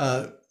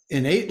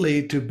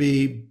innately to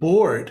be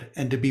bored,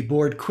 and to be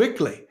bored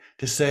quickly.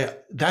 To say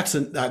that's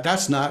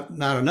not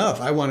enough.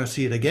 I want to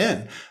see it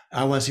again.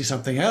 I want to see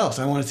something else.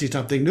 I want to see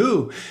something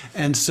new.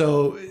 And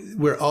so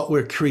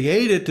we're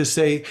created to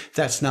say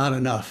that's not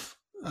enough.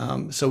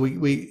 So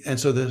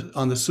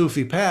on the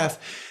Sufi path,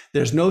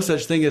 There's no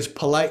such thing as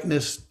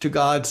politeness to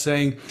God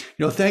saying,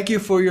 thank you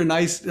for your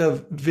nice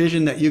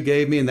vision that you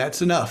gave me, and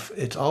that's enough.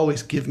 It's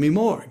always give me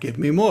more, give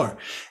me more.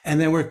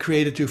 And then we're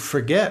created to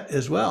forget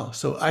as well.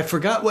 So I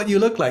forgot what you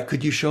look like.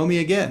 Could you show me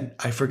again?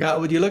 I forgot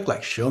what you look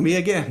like. Show me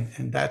again.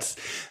 And that's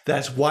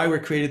why we're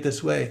created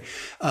this way.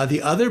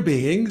 The other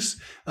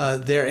beings,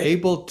 they're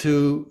able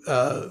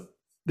to,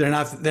 they're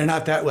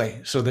not that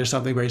way. So there's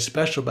something very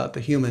special about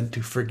the human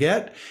to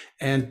forget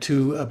and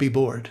to be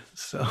bored.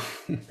 So.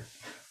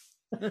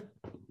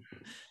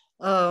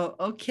 Oh,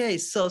 okay.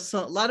 So a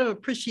lot of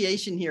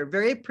appreciation here.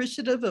 Very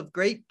appreciative of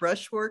great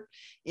brushwork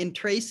in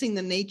tracing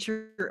the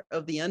nature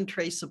of the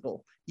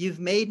untraceable.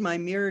 You've made my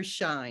mirror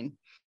shine.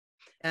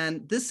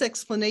 And this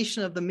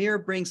explanation of the mirror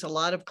brings a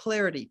lot of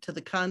clarity to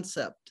the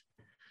concept.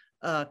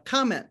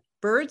 Comment,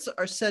 birds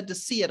are said to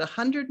see at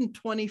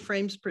 120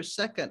 frames per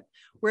second,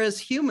 whereas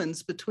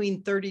humans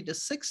between 30 to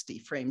 60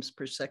 frames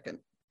per second.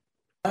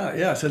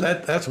 Yeah, so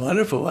that's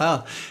wonderful.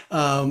 Wow,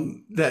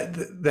 that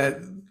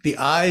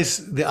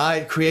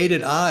the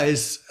created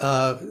eyes,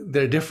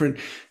 they're different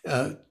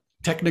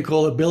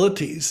technical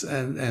abilities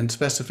and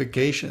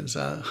specifications.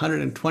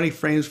 120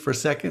 frames per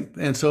second,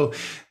 and so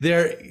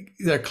they're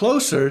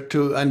closer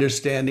to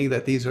understanding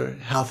that these are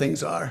how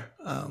things are,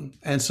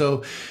 and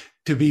so.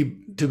 To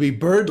be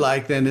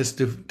bird-like then is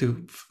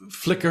to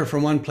flicker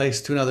from one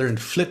place to another and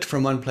flit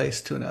from one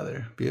place to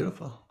another.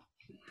 Beautiful.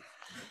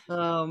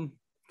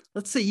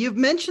 Let's see. You've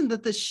mentioned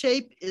that the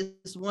shape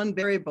is one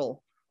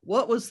variable.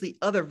 What was the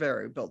other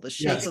variable? The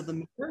shape of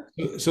the mirror?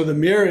 So the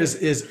mirror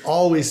is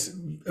always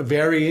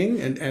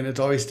varying and it's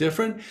always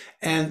different.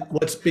 And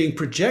what's being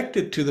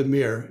projected to the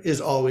mirror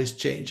is always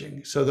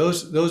changing. So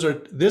those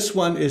are. This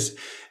one is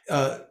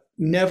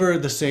never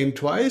the same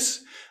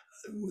twice.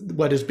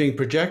 What is being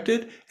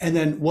projected, and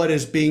then what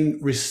is being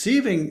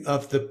receiving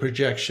of the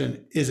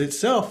projection is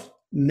itself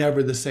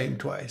never the same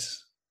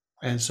twice.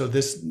 And so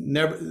this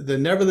never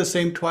the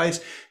same twice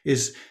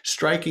is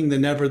striking the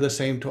never the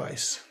same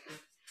twice.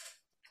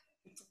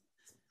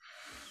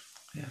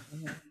 Yeah.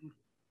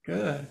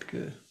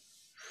 Good.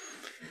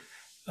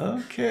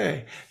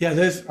 Okay. Yeah,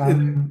 there's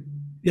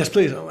yes,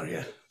 please, Omar.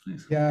 Yeah.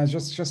 Please. Yeah,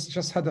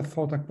 just had a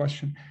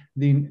question.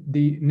 The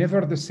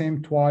never the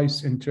same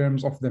twice in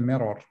terms of the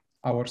mirror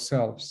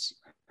ourselves.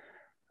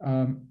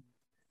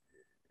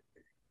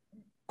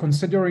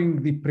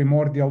 Considering the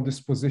primordial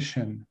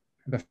disposition,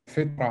 the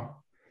fitra,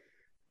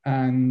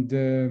 and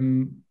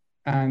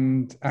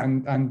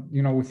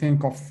we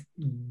think of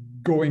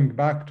going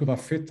back to the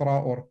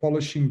fitra, or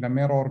polishing the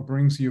mirror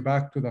brings you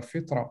back to the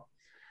fitra.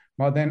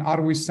 But then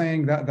are we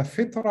saying that the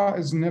fitra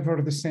is never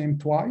the same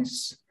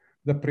twice?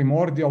 The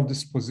primordial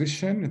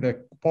disposition,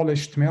 the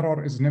polished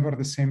mirror, is never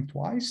the same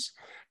twice?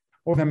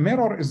 Or the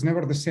mirror is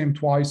never the same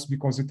twice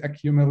because it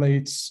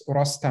accumulates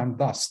rust and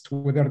dust,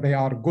 whether they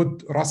are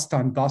good rust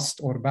and dust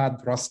or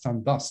bad rust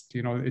and dust.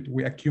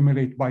 We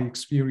accumulate by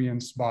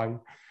experience, by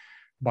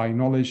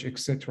knowledge,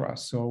 etc.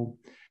 So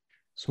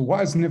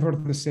what is never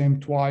the same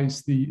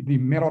twice? The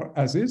mirror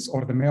as is,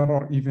 or the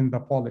mirror even the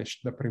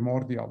polished, the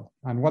primordial?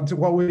 And what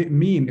will it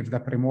mean if the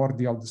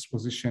primordial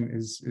disposition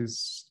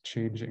is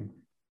changing?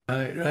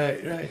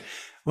 Right.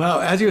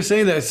 Well, as you were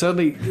saying that,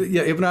 suddenly,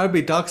 Ibn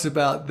Arabi talks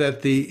about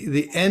that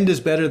the end is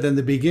better than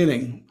the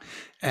beginning,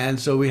 and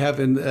so we have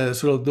in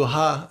Surah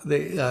Duha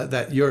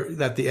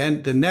that the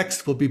end, the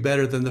next will be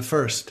better than the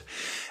first,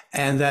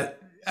 and that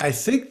I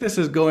think this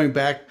is going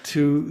back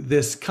to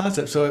this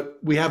concept. So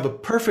we have a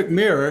perfect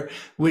mirror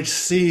which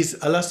sees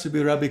Alastu bi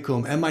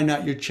Rabbikum, am I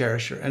not your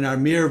cherisher? And our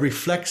mirror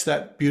reflects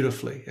that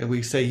beautifully. And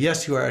we say,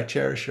 yes, you are a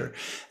cherisher.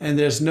 And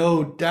there's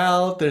no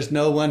doubt,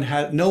 no one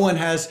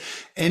has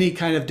any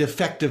kind of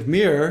defective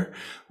mirror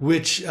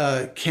which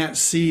can't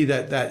see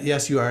that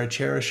yes, you are a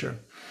cherisher.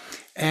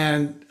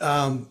 And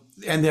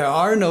there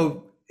are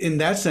no, in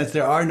that sense,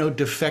 there are no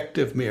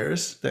defective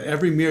mirrors, that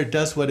every mirror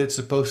does what it's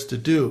supposed to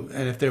do.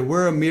 And if there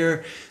were a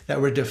mirror that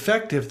were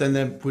defective, then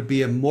there would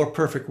be a more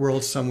perfect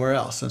world somewhere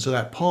else. And so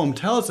that poem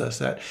tells us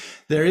that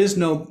there is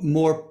no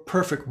more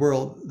perfect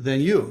world than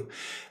you.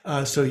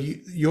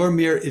 Your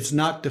mirror is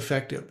not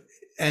defective.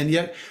 And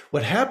yet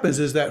what happens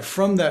is that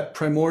from that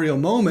primordial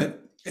moment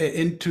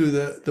into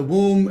the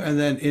womb, and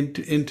then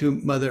into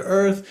Mother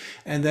Earth,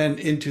 and then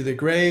into the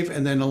grave,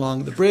 and then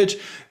along the bridge,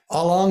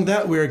 along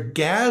that, we're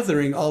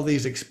gathering all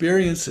these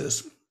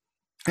experiences,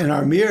 and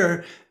our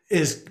mirror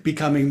is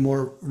becoming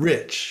more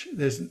rich.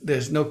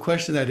 There's no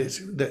question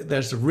that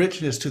there's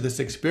richness to this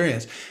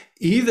experience,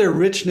 either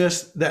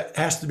richness that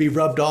has to be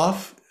rubbed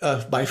off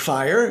by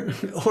fire,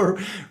 or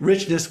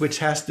richness which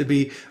has to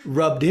be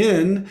rubbed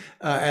in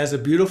as a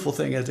beautiful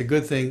thing, as a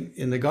good thing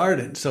in the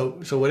garden. So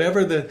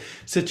whatever the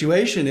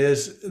situation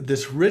is,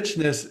 this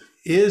richness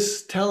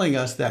is telling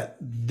us that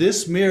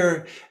this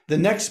mirror, the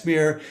next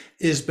mirror,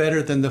 is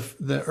better than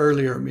the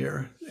earlier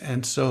mirror.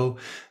 And so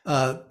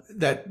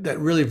that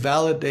really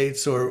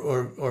validates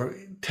or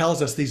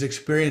tells us these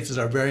experiences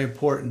are very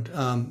important.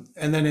 And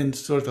then in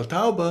Surah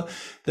Al-Tawbah,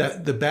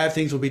 that the bad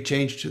things will be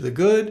changed to the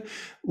good.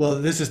 Well,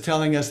 this is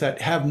telling us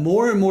that have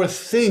more and more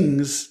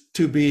things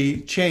to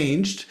be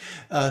changed,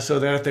 so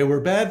that if they were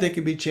bad, they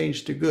can be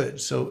changed to good.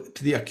 So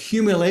to the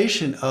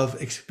accumulation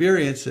of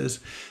experiences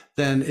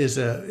then is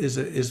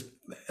a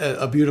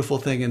beautiful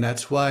thing. And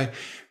that's why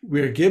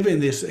we're given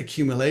this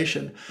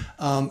accumulation.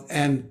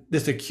 And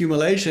this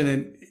accumulation,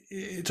 and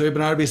so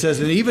Ibn Arabi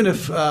says, and even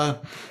if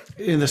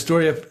in the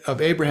story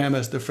of Abraham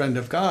as the friend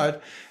of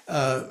God,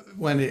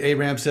 when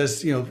Abraham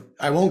says,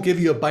 I won't give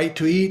you a bite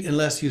to eat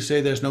unless you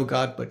say there's no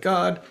God but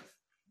God.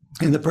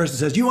 And the person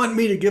says, you want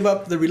me to give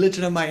up the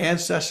religion of my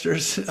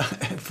ancestors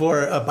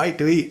for a bite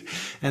to eat?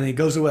 And he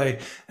goes away.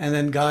 And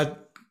then God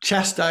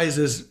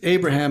chastises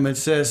Abraham and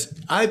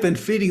says, I've been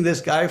feeding this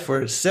guy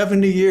for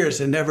 70 years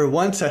and never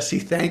once has he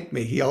thanked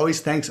me. He always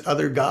thanks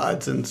other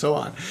gods and so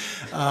on.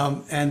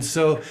 And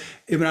so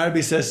Ibn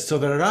Arabi says, so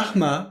the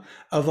rahmah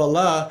of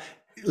Allah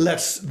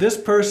lets this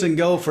person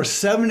go for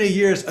 70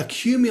 years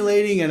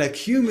accumulating and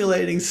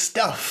accumulating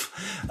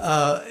stuff.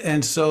 But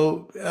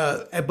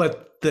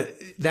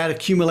that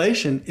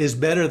accumulation is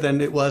better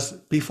than it was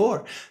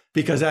before,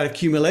 because that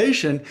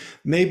accumulation,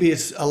 maybe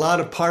it's a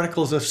lot of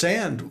particles of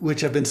sand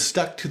which have been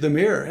stuck to the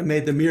mirror and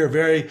made the mirror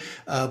very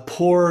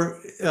poor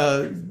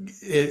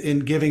in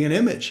giving an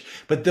image.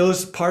 But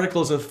those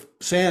particles of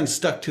sand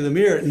stuck to the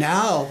mirror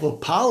now will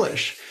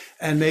polish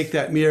and make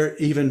that mirror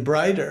even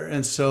brighter.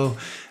 And so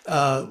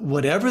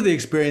whatever the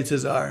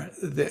experiences are,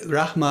 the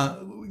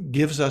Rahmah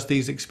gives us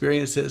these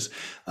experiences.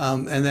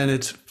 And then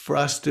it's for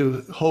us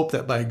to hope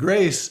that by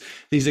grace,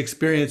 these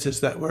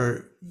experiences that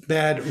were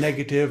bad,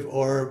 negative,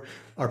 or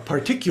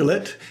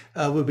particulate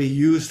will be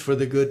used for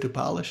the good to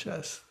polish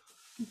us.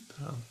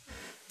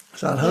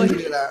 So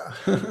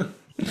alhamdulillah.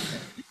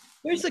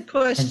 Here's a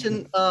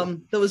question that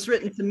was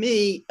written to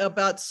me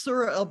about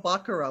Surah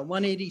Al-Baqarah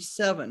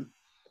 187.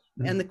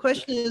 And the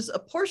question is, a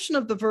portion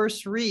of the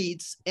verse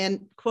reads,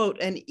 and quote,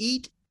 and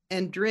eat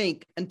and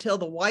drink until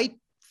the white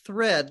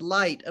thread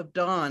light of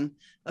dawn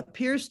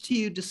appears to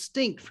you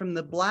distinct from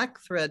the black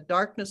thread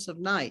darkness of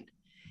night.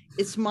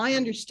 It's my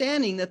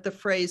understanding that the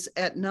phrase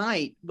at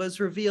night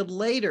was revealed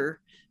later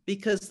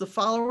because the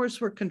followers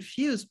were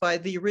confused by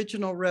the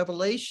original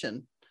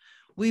revelation.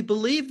 We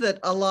believe that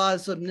Allah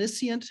is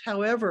omniscient.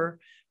 However,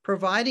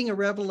 providing a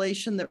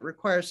revelation that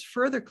requires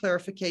further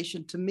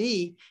clarification to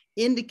me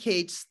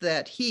indicates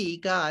that he,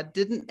 God,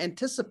 didn't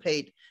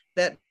anticipate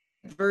that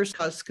verse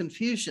caused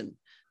confusion.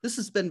 This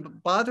has been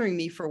bothering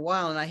me for a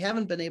while and I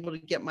haven't been able to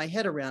get my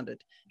head around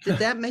it. Did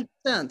that make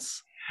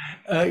sense?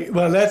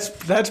 Well,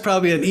 that's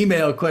probably an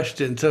email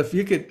question. So if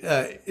you could,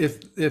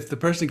 if the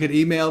person could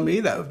email me,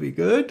 that would be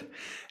good.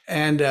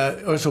 And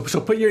so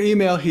put your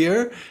email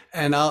here,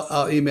 and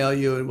I'll email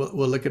you, and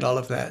we'll look at all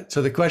of that.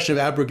 So the question of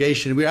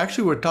abrogation, we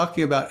actually were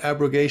talking about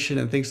abrogation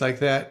and things like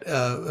that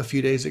a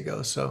few days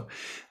ago. So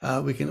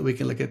we can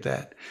look at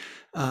that.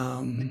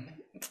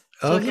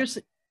 So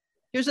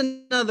here's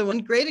another one.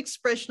 Great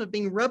expression of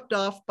being rubbed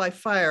off by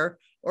fire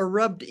or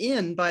rubbed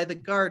in by the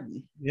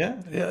garden.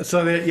 Yeah.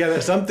 So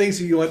there's some things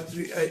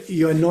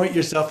you anoint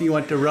yourself, you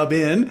want to rub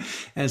in,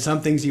 and some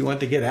things you want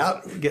to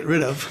get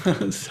rid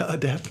of. So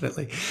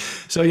definitely.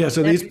 So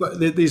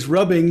these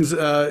rubbings,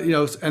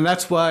 and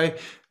that's why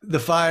the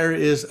fire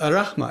is a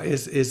rahmah,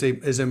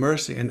 is a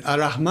mercy, and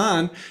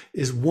ar-Rahman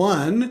is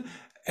one,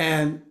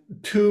 and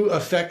two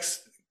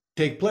effects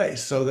take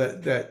place. So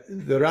that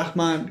the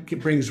Rahman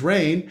brings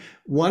rain.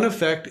 One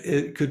effect,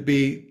 it could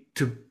be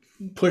to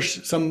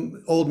push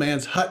some old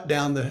man's hut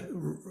down the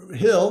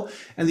hill,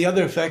 and the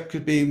other effect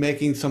could be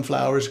making some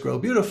flowers grow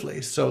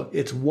beautifully. So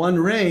it's one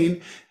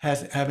rain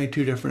having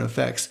two different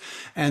effects.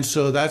 And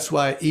so that's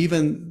why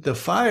even the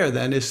fire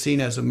then is seen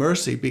as a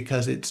mercy,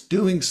 because it's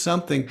doing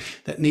something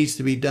that needs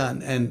to be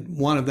done. And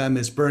one of them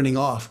is burning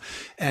off.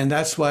 And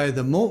that's why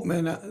the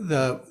mu'min,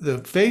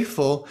 the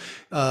faithful,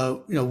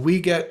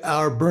 we get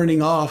our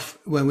burning off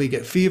when we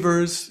get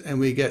fevers and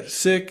we get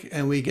sick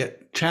and we get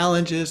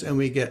challenges and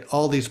we get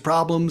all these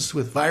problems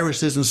with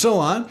viruses and so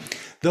on.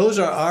 Those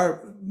are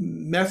our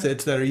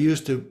methods that are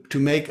used to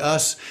make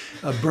us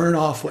burn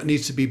off what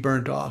needs to be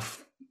burnt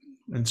off.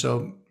 And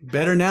so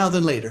better now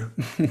than later.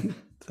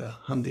 So,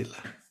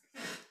 alhamdulillah.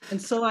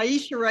 And so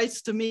Aisha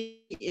writes to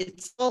me,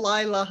 it's all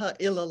la ilaha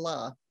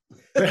illallah.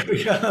 There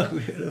we go.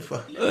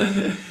 Beautiful.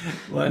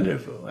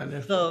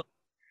 Wonderful.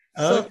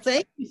 So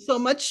thank you so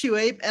much,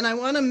 Shuaib. And I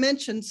want to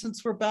mention,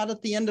 since we're about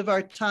at the end of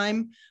our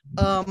time,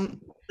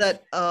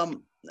 that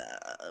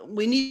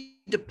we need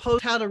to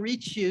post how to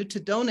reach you to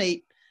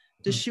donate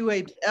to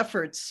Shuaib's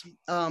efforts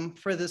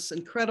for this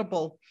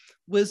incredible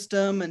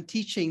wisdom and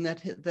teaching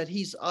that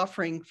he's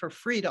offering for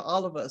free to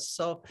all of us.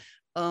 So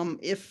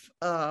if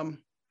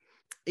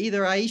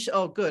either Aisha,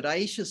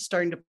 Aisha's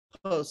starting to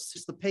post.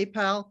 It's the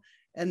PayPal,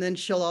 and then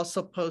she'll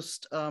also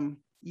post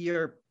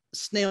your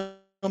snail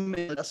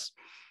mail address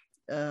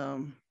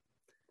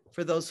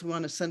for those who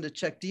want to send a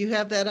check. Do you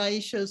have that,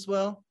 Aisha, as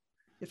well?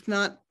 If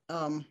not,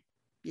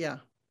 yeah,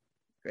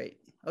 great.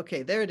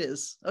 Okay, there it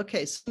is.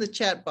 Okay, so in the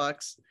chat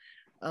box.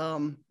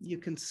 you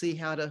can see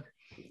how to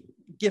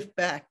gift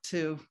back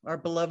to our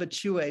beloved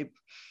Shuaib.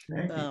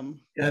 It's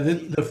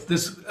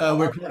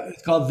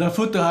called the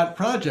Futuhat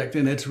Project,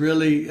 and it's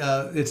really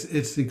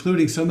it's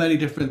including so many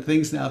different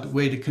things now, the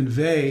way to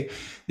convey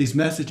these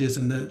messages.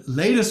 And the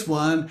latest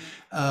one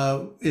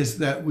is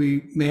that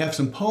we may have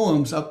some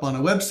poems up on a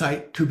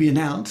website to be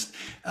announced.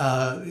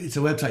 It's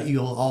a website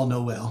you'll all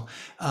know well,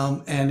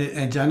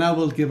 and Jana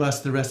will give us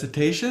the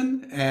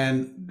recitation,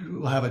 and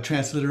we'll have a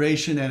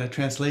transliteration and a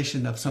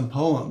translation of some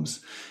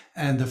poems.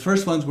 And the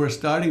first ones we're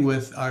starting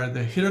with are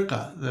the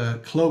Hirqa,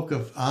 the cloak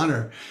of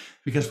honor,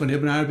 because when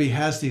Ibn Arabi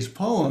has these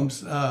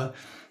poems,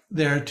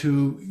 they're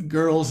to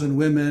girls and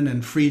women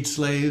and freed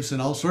slaves and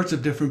all sorts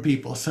of different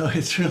people. So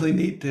it's really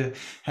neat to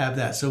have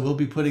that. So we'll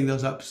be putting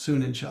those up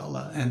soon,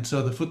 inshallah. And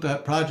so the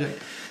Futuhat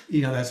Project,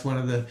 that's one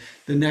of the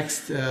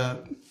next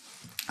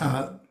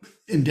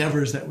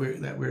endeavors that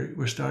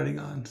we're starting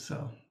on.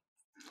 So.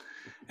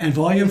 And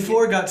volume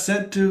 4 got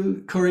sent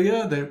to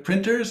Korea, the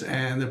printers,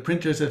 and the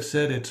printers have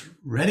said it's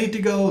ready to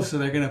go. So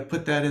they're going to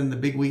put that in the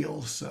big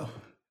wheels. So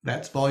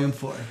that's volume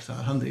 4. So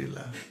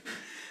alhamdulillah.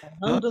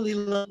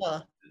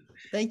 Alhamdulillah.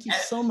 Thank you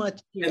so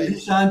much. And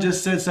Lishan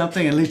just said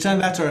something. And Lishan,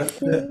 that's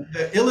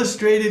the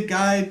illustrated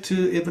guide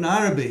to Ibn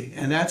Arabi.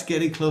 And that's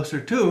getting closer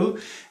too.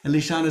 And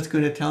Lishan is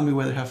going to tell me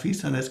whether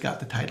Hafizan has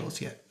got the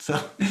titles yet. So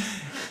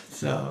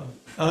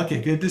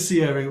okay, good to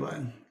see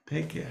everyone.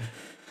 Take care.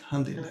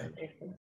 Alhamdulillah.